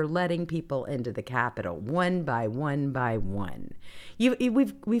where they were letting people into the Capitol, one by one by one.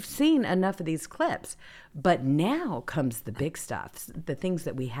 We've seen enough of these clips, but now comes the big stuff, the things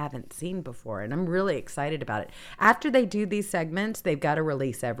that we haven't seen before, and I'm really excited about it. After they do these segments, they've got to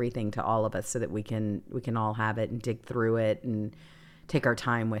release everything to all of us so that we can all have it and dig through it and take our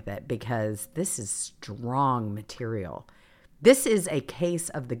time with it, because this is strong material. This is a case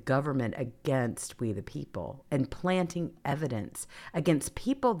of the government against we the people and planting evidence against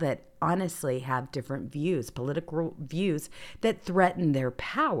people that honestly have different views, political views that threaten their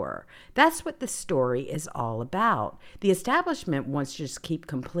power. That's what the story is all about. The establishment wants to just keep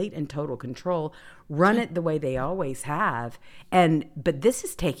complete and total control, run it the way they always have, but this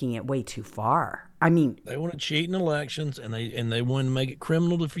is taking it way too far. I mean, they want to cheat in elections, and they want to make it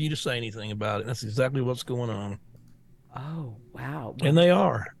criminal for you to say anything about it. That's exactly what's going on. Oh, wow. And they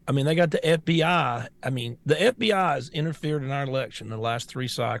are. I mean, they got the FBI. I mean, the FBI has interfered in our election the last 3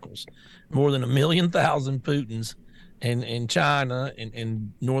 cycles. More than 1,000,000 Putins and China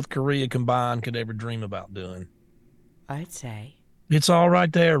and North Korea combined could ever dream about doing. I'd say. It's all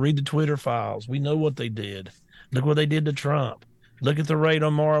right there. Read the Twitter files. We know what they did. Look what they did to Trump. Look at the raid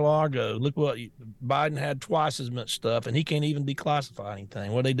on Mar-a-Lago. Look what Biden had twice as much stuff, and he can't even declassify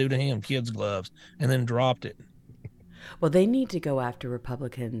anything. What they do to him? Kids' gloves, and then dropped it. Well, they need to go after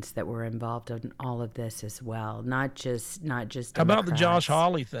Republicans that were involved in all of this as well, not just Democrats. How about the Josh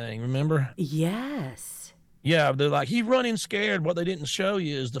Hawley thing? Remember? Yes. Yeah, they're like, he's running scared. What they didn't show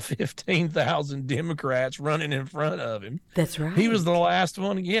you is the 15,000 Democrats running in front of him. That's right. He was the last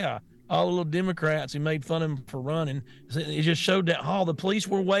one. Yeah, all the little Democrats who made fun of him for running. It just showed that all the police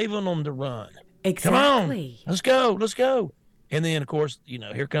were waving them to run. Exactly. Come on, let's go. And then, of course,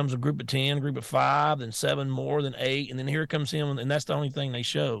 here comes a group of 10, group of 5, then 7 more, then 8, and then here comes him, and that's the only thing they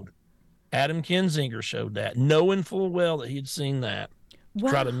showed. Adam Kinzinger showed that, knowing full well that he had seen that.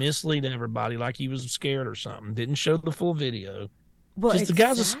 Well, try to mislead everybody like he was scared or something. Didn't show the full video. Well, the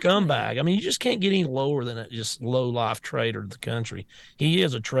guy's a scumbag. I mean, you just can't get any lower than a just low-life traitor to the country. He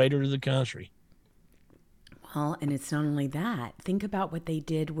is a traitor to the country. Well, and it's not only that. Think about what they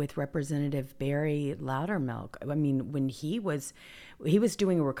did with Representative Barry Loudermilk. I mean, when he was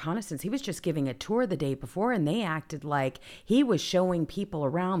doing a reconnaissance, he was just giving a tour the day before, and they acted like he was showing people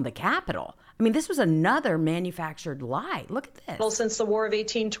around the Capitol. I mean, this was another manufactured lie. Look at this. Well, since the War of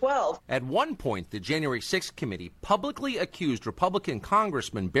 1812. At one point, the January 6th committee publicly accused Republican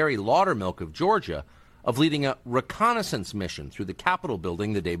Congressman Barry Loudermilk of Georgia of leading a reconnaissance mission through the Capitol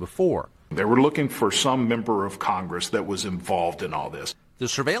building the day before. They were looking for some member of Congress that was involved in all this. The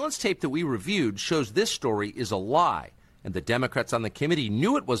surveillance tape that we reviewed shows this story is a lie, and the Democrats on the committee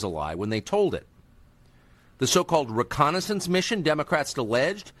knew it was a lie when they told it. The so-called reconnaissance mission, Democrats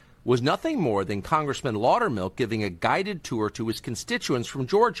alleged, was nothing more than Congressman Loudermilk giving a guided tour to his constituents from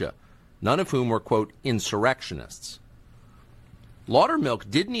Georgia, none of whom were, quote, insurrectionists.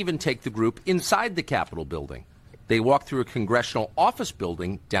 Loudermilk didn't even take the group inside the Capitol building. They walked through a congressional office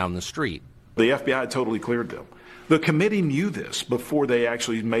building down the street. The FBI totally cleared them. The committee knew this before they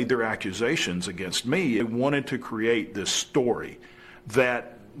actually made their accusations against me. They wanted to create this story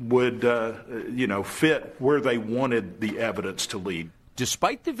that would, fit where they wanted the evidence to lead.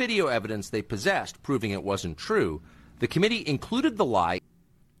 Despite the video evidence they possessed proving it wasn't true, the committee included the lie.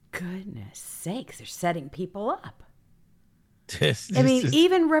 Goodness sakes, they're setting people up. I mean,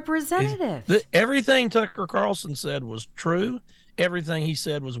 even representative. Everything Tucker Carlson said was true. Everything he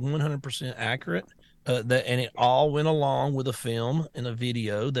said was 100% accurate. And it all went along with a film and a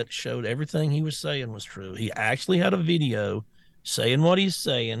video that showed everything he was saying was true. He actually had a video saying what he's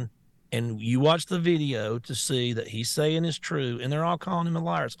saying, and you watch the video to see that he's saying is true, and they're all calling him a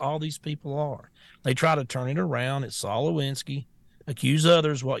liar. It's all these people are. They try to turn it around. It's Saul Lewinsky. Accuse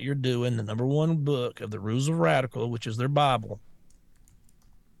others what you're doing. The number one book of the Rules of Radical, which is their Bible.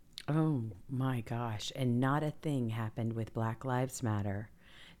 Oh, my gosh. And not a thing happened with Black Lives Matter.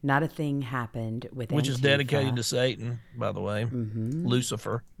 Not a thing happened with Which Antifa. is dedicated to Satan, by the way. Mm-hmm.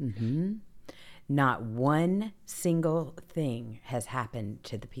 Lucifer. Mm-hmm. Not one single thing has happened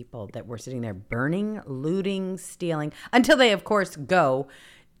to the people that were sitting there burning, looting, stealing, until they, of course, go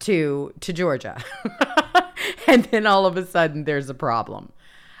to Georgia. And then all of a sudden there's a problem.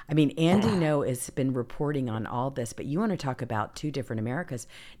 I mean, Andy No has been reporting on all this, but you want to talk about two different Americas.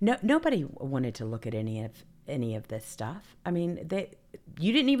 Nobody wanted to look at any of this stuff. I mean,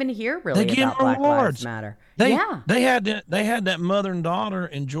 you didn't even hear really about Black Lives Matter. They had that mother and daughter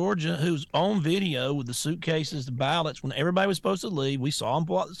in Georgia who's on video with the suitcases, the ballots. When everybody was supposed to leave, we saw them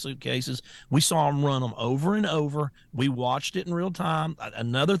pull out the suitcases. We saw them run them over and over. We watched it in real time.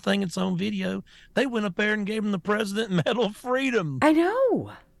 Another thing that's on video, they went up there and gave them the President Medal of Freedom. I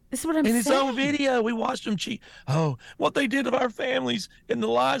know. This is what I'm saying. And it's on video. We watched them cheat. Oh, what they did to our families and the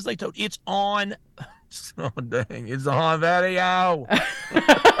lies they told. It's on. Oh, dang. It's on video.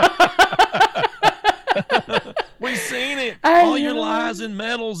 We've seen it. All your lies and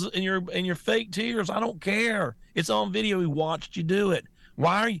medals and your fake tears. I don't care. It's on video. We watched you do it.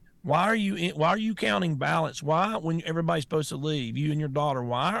 Why are you counting ballots? Why, when everybody's supposed to leave, you and your daughter,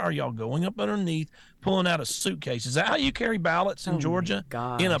 why are y'all going up underneath, pulling out a suitcase? Is that how you carry ballots in Georgia?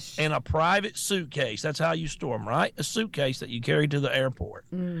 In a private suitcase. That's how you store them, right? A suitcase that you carry to the airport.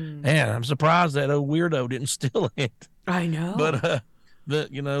 Man, I'm surprised that old weirdo didn't steal it. I know. But there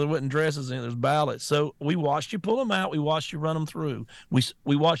wasn't dresses in it. There's ballots. So we watched you pull them out. We watched you run them through.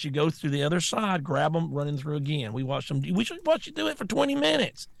 We watched you go through the other side, grab them, running through again. We watched you do it for 20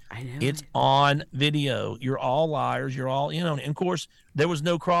 minutes. I know. It's on video. You're all liars. You're all in on it. And of course, there was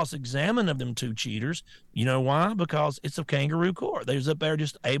no cross-examine of them two cheaters. You know why? Because it's a kangaroo court. They was up there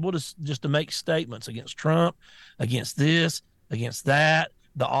just able to make statements against Trump, against this, against that.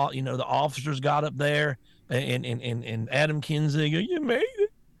 The officers got up there and Adam Kinzinger, you made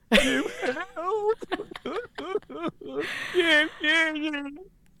it.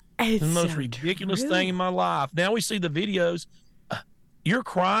 It's the most ridiculous thing in my life. Now we see the videos. You're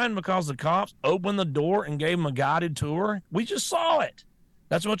crying because the cops opened the door and gave them a guided tour. We just saw it.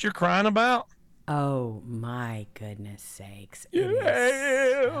 That's what you're crying about? Oh, my goodness sakes. Yeah.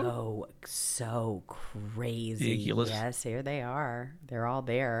 It is so crazy. Ridiculous. Yes, here they are. They're all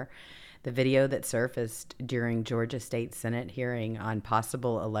there. The video that surfaced during Georgia State Senate hearing on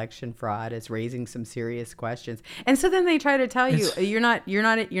possible election fraud is raising some serious questions. And so then they try to tell you you're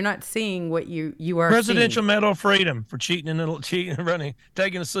not seeing what you are. Presidential Medal of Freedom for cheating and running,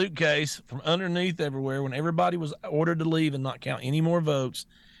 taking a suitcase from underneath everywhere when everybody was ordered to leave and not count any more votes.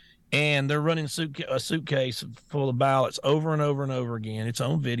 And they're running a suitcase full of ballots over and over and over again. It's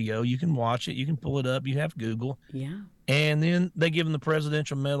on video. You can watch it. You can pull it up. You have Google. Yeah. And then they give them the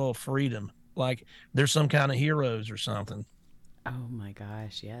Presidential Medal of Freedom, like they're some kind of heroes or something. Oh my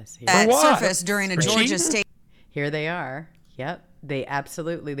gosh, yes. That surfaced during a Georgia State. Here they are. Yep. They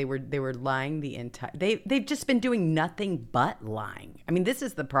were lying the entire. They've just been doing nothing but lying. I mean, this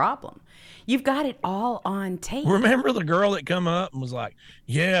is the problem. You've got it all on tape. Remember the girl that come up and was like,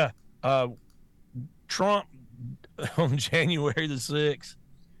 "Yeah, Trump on January the 6th."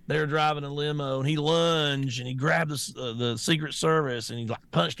 They were driving a limo, and he lunged, and he grabbed the Secret Service, and he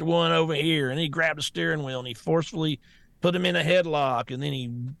punched one over here, and he grabbed the steering wheel, and he forcefully put him in a headlock, and then he,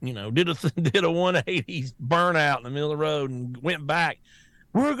 did a 180 burnout in the middle of the road and went back.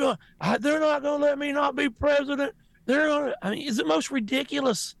 They're not going to let me not be president. It's the most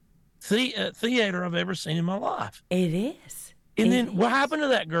ridiculous theater I've ever seen in my life. It is. And then what happened to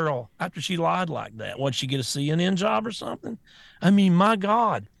that girl after she lied like that? What, she get a CNN job or something? I mean, my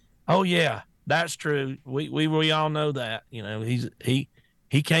God. Oh yeah, that's true. We all know that.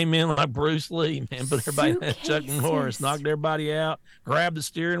 He came in like Bruce Lee, man, put everybody Chuck Norris, knocked everybody out, grabbed the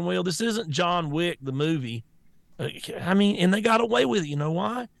steering wheel. This isn't John Wick, the movie. And they got away with it. You know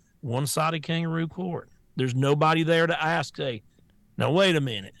why? One-sided kangaroo court. There's nobody there to ask, hey, now wait a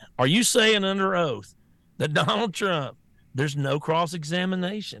minute. Are you saying under oath that Donald Trump, there's no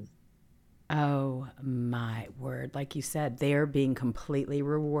cross-examination? Oh my word. Like you said, they're being completely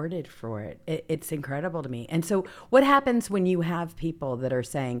rewarded for it. It's incredible to me. And so what happens when you have people that are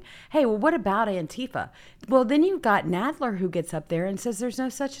saying, hey, well, what about Antifa? Well, then you've got Nadler who gets up there and says there's no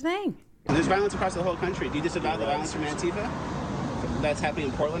such thing. There's violence across the whole country. Do you disavow the violence from Antifa that's happening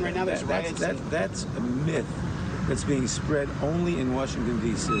in Portland right now? There's riots. That's a myth that's being spread only in Washington,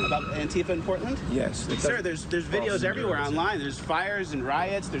 D.C. About Antifa in Portland? Yes. Sir, there's videos everywhere online. There's fires and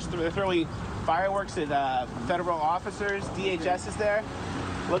riots. They're throwing fireworks at federal officers. DHS is there.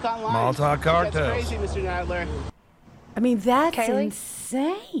 Look online. Multi-cartels. That's crazy, Mr. Nadler. I mean, that's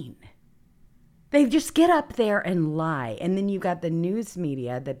insane. They just get up there and lie. And then you've got the news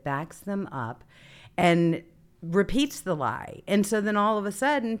media that backs them up and repeats the lie. And so then all of a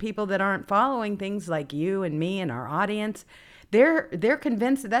sudden, people that aren't following things like you and me and our audience, they're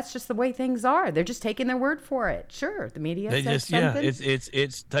convinced that that's just the way things are. They're just taking their word for it. Sure, the media says something. Yeah,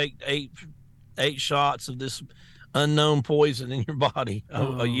 it's take eight shots of this unknown poison in your body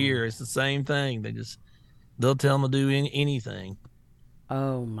a year. It's the same thing. They'll tell them to do anything.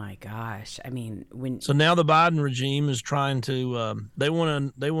 Oh my gosh! I mean, so now the Biden regime is trying to they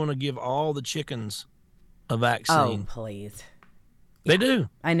want to give all the chickens a vaccine. Oh please! They do.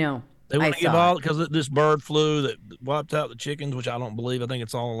 I know. They want to give all because of this bird flu that wiped out the chickens, which I don't believe. I think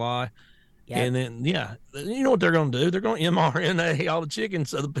it's all a lie. Yep. And then you know what they're going to do? They're going to mRNA all the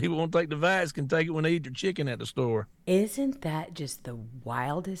chickens so the people who won't take the vax can take it when they eat their chicken at the store. Isn't that just the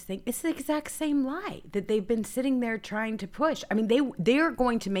wildest thing? It's the exact same lie that they've been sitting there trying to push. I mean, they are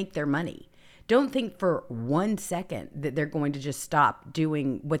going to make their money. Don't think for 1 second that they're going to just stop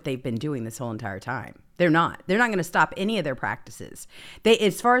doing what they've been doing this whole entire time. They're not. They're not going to stop any of their practices.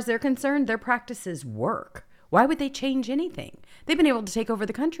 As far as they're concerned, their practices work. Why would they change anything? They've been able to take over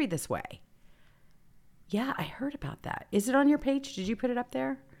the country this way. Yeah, I heard about that. Is it on your page? Did you put it up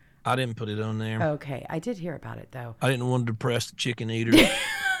there? I didn't put it on there. Okay, I did hear about it though. I didn't want to depress the chicken eaters.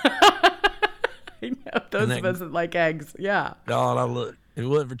 I know, those of us that like eggs. Yeah. God, if it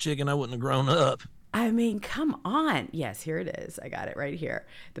wasn't for chicken, I wouldn't have grown up. I mean, come on. Yes, here it is. I got it right here.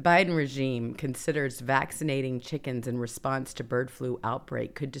 The Biden regime considers vaccinating chickens in response to bird flu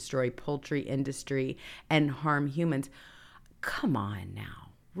outbreak could destroy poultry industry and harm humans. Come on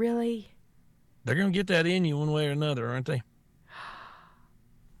now. Really? They're going to get that in you one way or another, aren't they?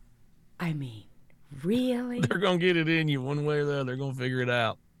 I mean, really? They're going to get it in you one way or the other. They're going to figure it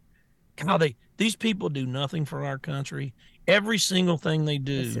out. God, these people do nothing for our country. Every single thing they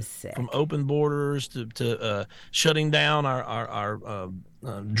do, from open borders to shutting down our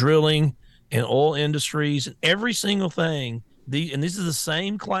drilling and oil industries, and every single thing. And this is the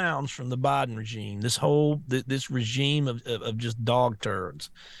same clowns from the Biden regime. This regime of just dog turds.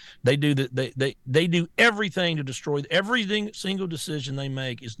 They do everything to destroy. Single decision they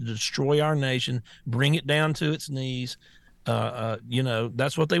make is to destroy our nation, bring it down to its knees.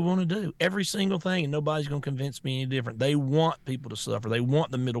 That's what they want to do. Every single thing, and nobody's going to convince me any different. They want people to suffer. They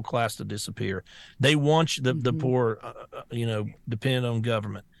want the middle class to disappear. They want the poor, depend on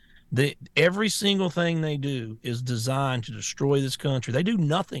government. Every single thing they do is designed to destroy this country. They do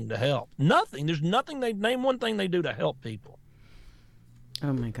nothing to help. Nothing. There's nothing. Name one thing they do to help people.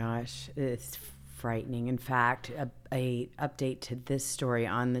 Oh my gosh, it's frightening. In fact, a update to this story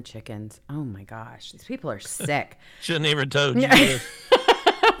on the chickens. Oh my gosh, these people are sick. Shouldn't have ever told you this.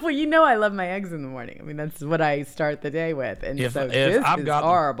 Well, I love my eggs in the morning. I mean, that's what I start the day with. And this is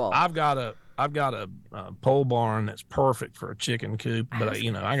horrible. I've got a pole barn that's perfect for a chicken coop, but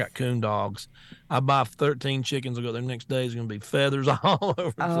I got coon dogs. I buy 13 chickens. I'll go there next day. There's going to be feathers all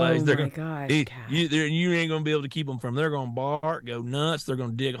over the place. Oh my gosh! You ain't going to be able to keep them from. They're going to bark, go nuts. They're going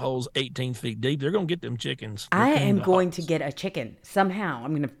to dig holes 18 feet deep. They're going to get them chickens. I am going to get a chicken somehow.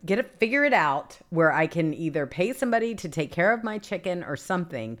 I'm going to figure it out where I can either pay somebody to take care of my chicken or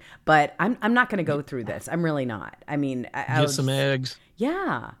something. But I'm not going to go through this. I'm really not. I mean, get some eggs.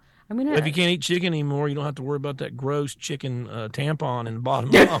 Yeah. If you can't eat chicken anymore, you don't have to worry about that gross chicken tampon in the bottom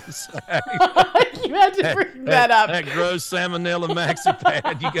of the sack. You had to bring that up. That gross salmonella maxi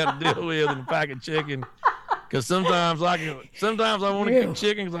pad you got to deal with in a pack of chicken. Because sometimes I want to cook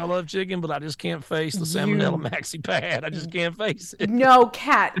chicken because I love chicken, but I just can't face the salmonella maxi pad. I just can't face it. No,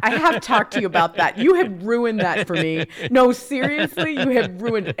 Kat, I have talked to you about that. You have ruined that for me. No, seriously, you have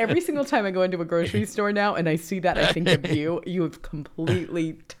ruined every single time I go into a grocery store now and I see that, I think of you. You have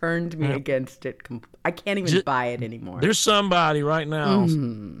completely turned me against it. I can't even buy it anymore. There's somebody right now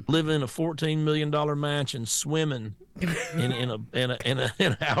living in a $14 million mansion, swimming in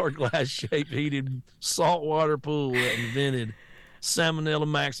an hourglass shaped heated saltwater pool that invented salmonella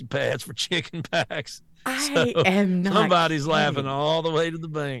maxi pads for chicken packs. I am not Somebody's kidding. laughing all the way to the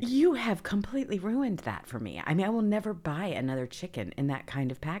bank. You have completely ruined that for me. I mean, I will never buy another chicken in that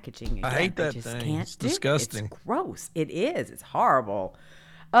kind of packaging again. I hate that just thing. Can't It's do it. disgusting. It's gross. It is. It's horrible.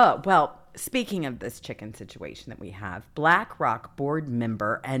 Well, speaking of this chicken situation that we have, BlackRock board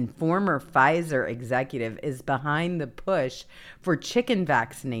member and former Pfizer executive is behind the push for chicken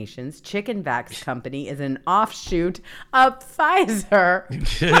vaccinations. Chicken Vax Company is an offshoot of Pfizer.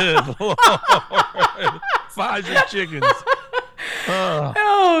 Good Lord. Pfizer chickens.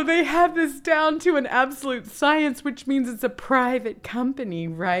 Oh, they have this down to an absolute science, which means it's a private company,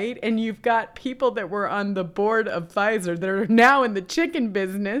 right? And you've got people that were on the board of Pfizer that are now in the chicken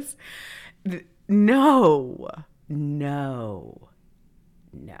business. No.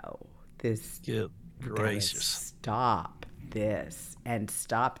 This Good gracious. Stop this and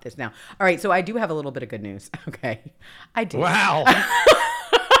stop this now. All right, so I do have a little bit of good news. Okay, I do. Wow.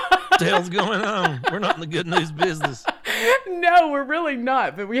 What the hell's going on? We're not in the good news business. No, we're really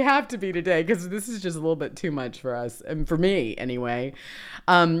not, but we have to be today because this is just a little bit too much for us and for me anyway.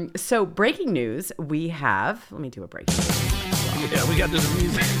 So breaking news, we have, let me do a breaking news. Yeah, we got this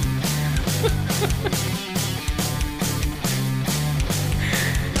music.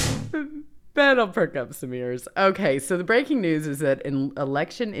 That'll perk up some ears. Okay, so the breaking news is that in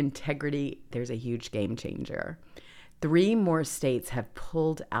election integrity, there's a huge game changer. 3 more states have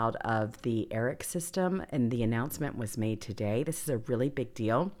pulled out of the ERIC system, and the announcement was made today. This is a really big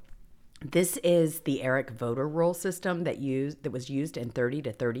deal. This is the ERIC voter roll system that was used in 30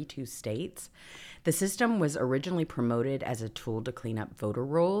 to 32 states. The system was originally promoted as a tool to clean up voter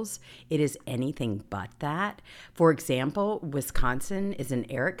rolls. It is anything but that. For example, Wisconsin is an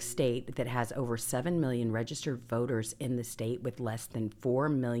ERIC state that has over 7 million registered voters in the state with less than 4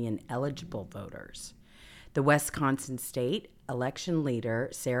 million eligible voters. The Wisconsin state election leader,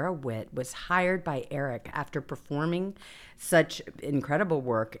 Sarah Witt, was hired by ERIC after performing such incredible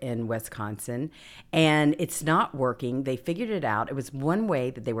work in Wisconsin, and it's not working. They figured it out. It was one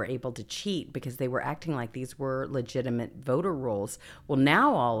way that they were able to cheat because they were acting like these were legitimate voter rolls. Well,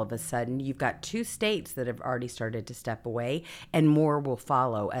 now all of a sudden, you've got 2 states that have already started to step away, and more will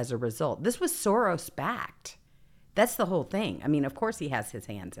follow as a result. This was Soros-backed. That's the whole thing. I mean, of course he has his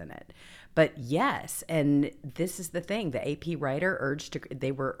hands in it. But yes, and this is the thing. The AP writer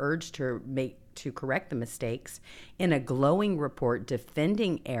were urged to correct the mistakes in a glowing report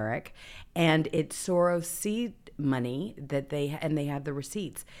defending ERIC and its Soros seed money that they have the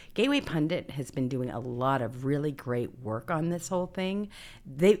receipts. Gateway Pundit has been doing a lot of really great work on this whole thing.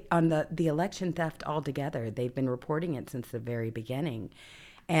 On the election theft altogether. They've been reporting it since the very beginning.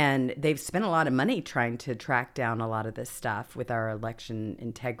 And they've spent a lot of money trying to track down a lot of this stuff with our election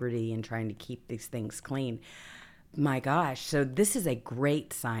integrity and trying to keep these things clean. My gosh. So this is a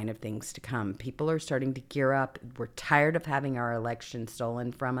great sign of things to come. People are starting to gear up. We're tired of having our election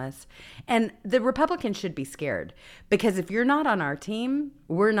stolen from us. And the Republicans should be scared because if you're not on our team,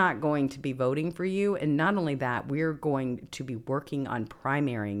 we're not going to be voting for you. And not only that, we're going to be working on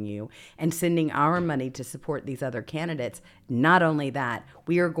primarying you and sending our money to support these other candidates. Not only that,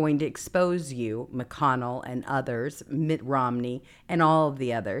 we are going to expose you, McConnell and others, Mitt Romney and all of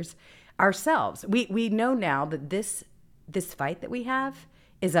the others, ourselves. We know now that this fight that we have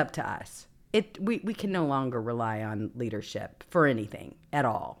is up to us. We can no longer rely on leadership for anything at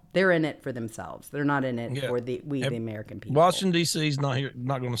all. They're in it for themselves. They're not in it for the American people. Washington D.C. is not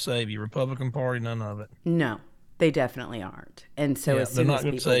going to save you. Republican Party, none of it. No, they definitely aren't. And so as soon as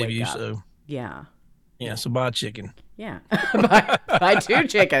people wake up, so so buy a chicken. Yeah, buy 2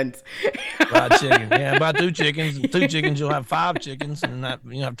 chickens. Buy a chicken. Yeah, buy 2 chickens. 2 chickens, you'll have 5 chickens, and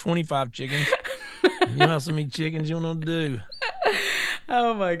you'll have 25 chickens. You'll have so many chickens you don't know what to do.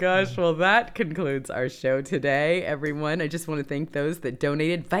 Oh my gosh. Well, that concludes our show today, everyone. I just want to thank those that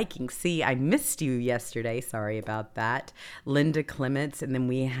donated. Viking C, I missed you yesterday. Sorry about that. Linda Clements, and then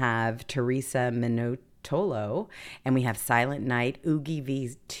we have Teresa Minotolo, and we have Silent Night, Oogie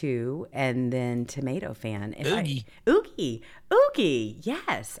V2, and then Tomato Fan. Oogie.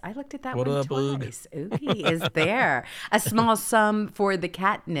 Yes, I looked at that what one up, twice. Oogie is there. A small sum for the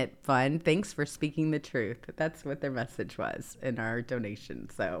catnip fund. Thanks for speaking the truth. That's what their message was in our donation.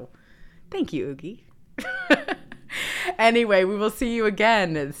 So thank you, Oogie. Anyway, we will see you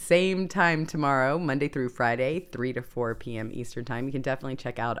again at the same time tomorrow, Monday through Friday, 3 to 4 p.m. Eastern Time. You can definitely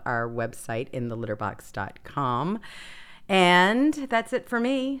check out our website, inthelitterbox.com. And that's it for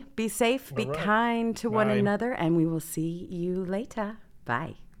me. Be safe, be kind to one another, and we will see you later.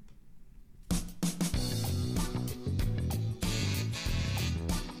 Bye.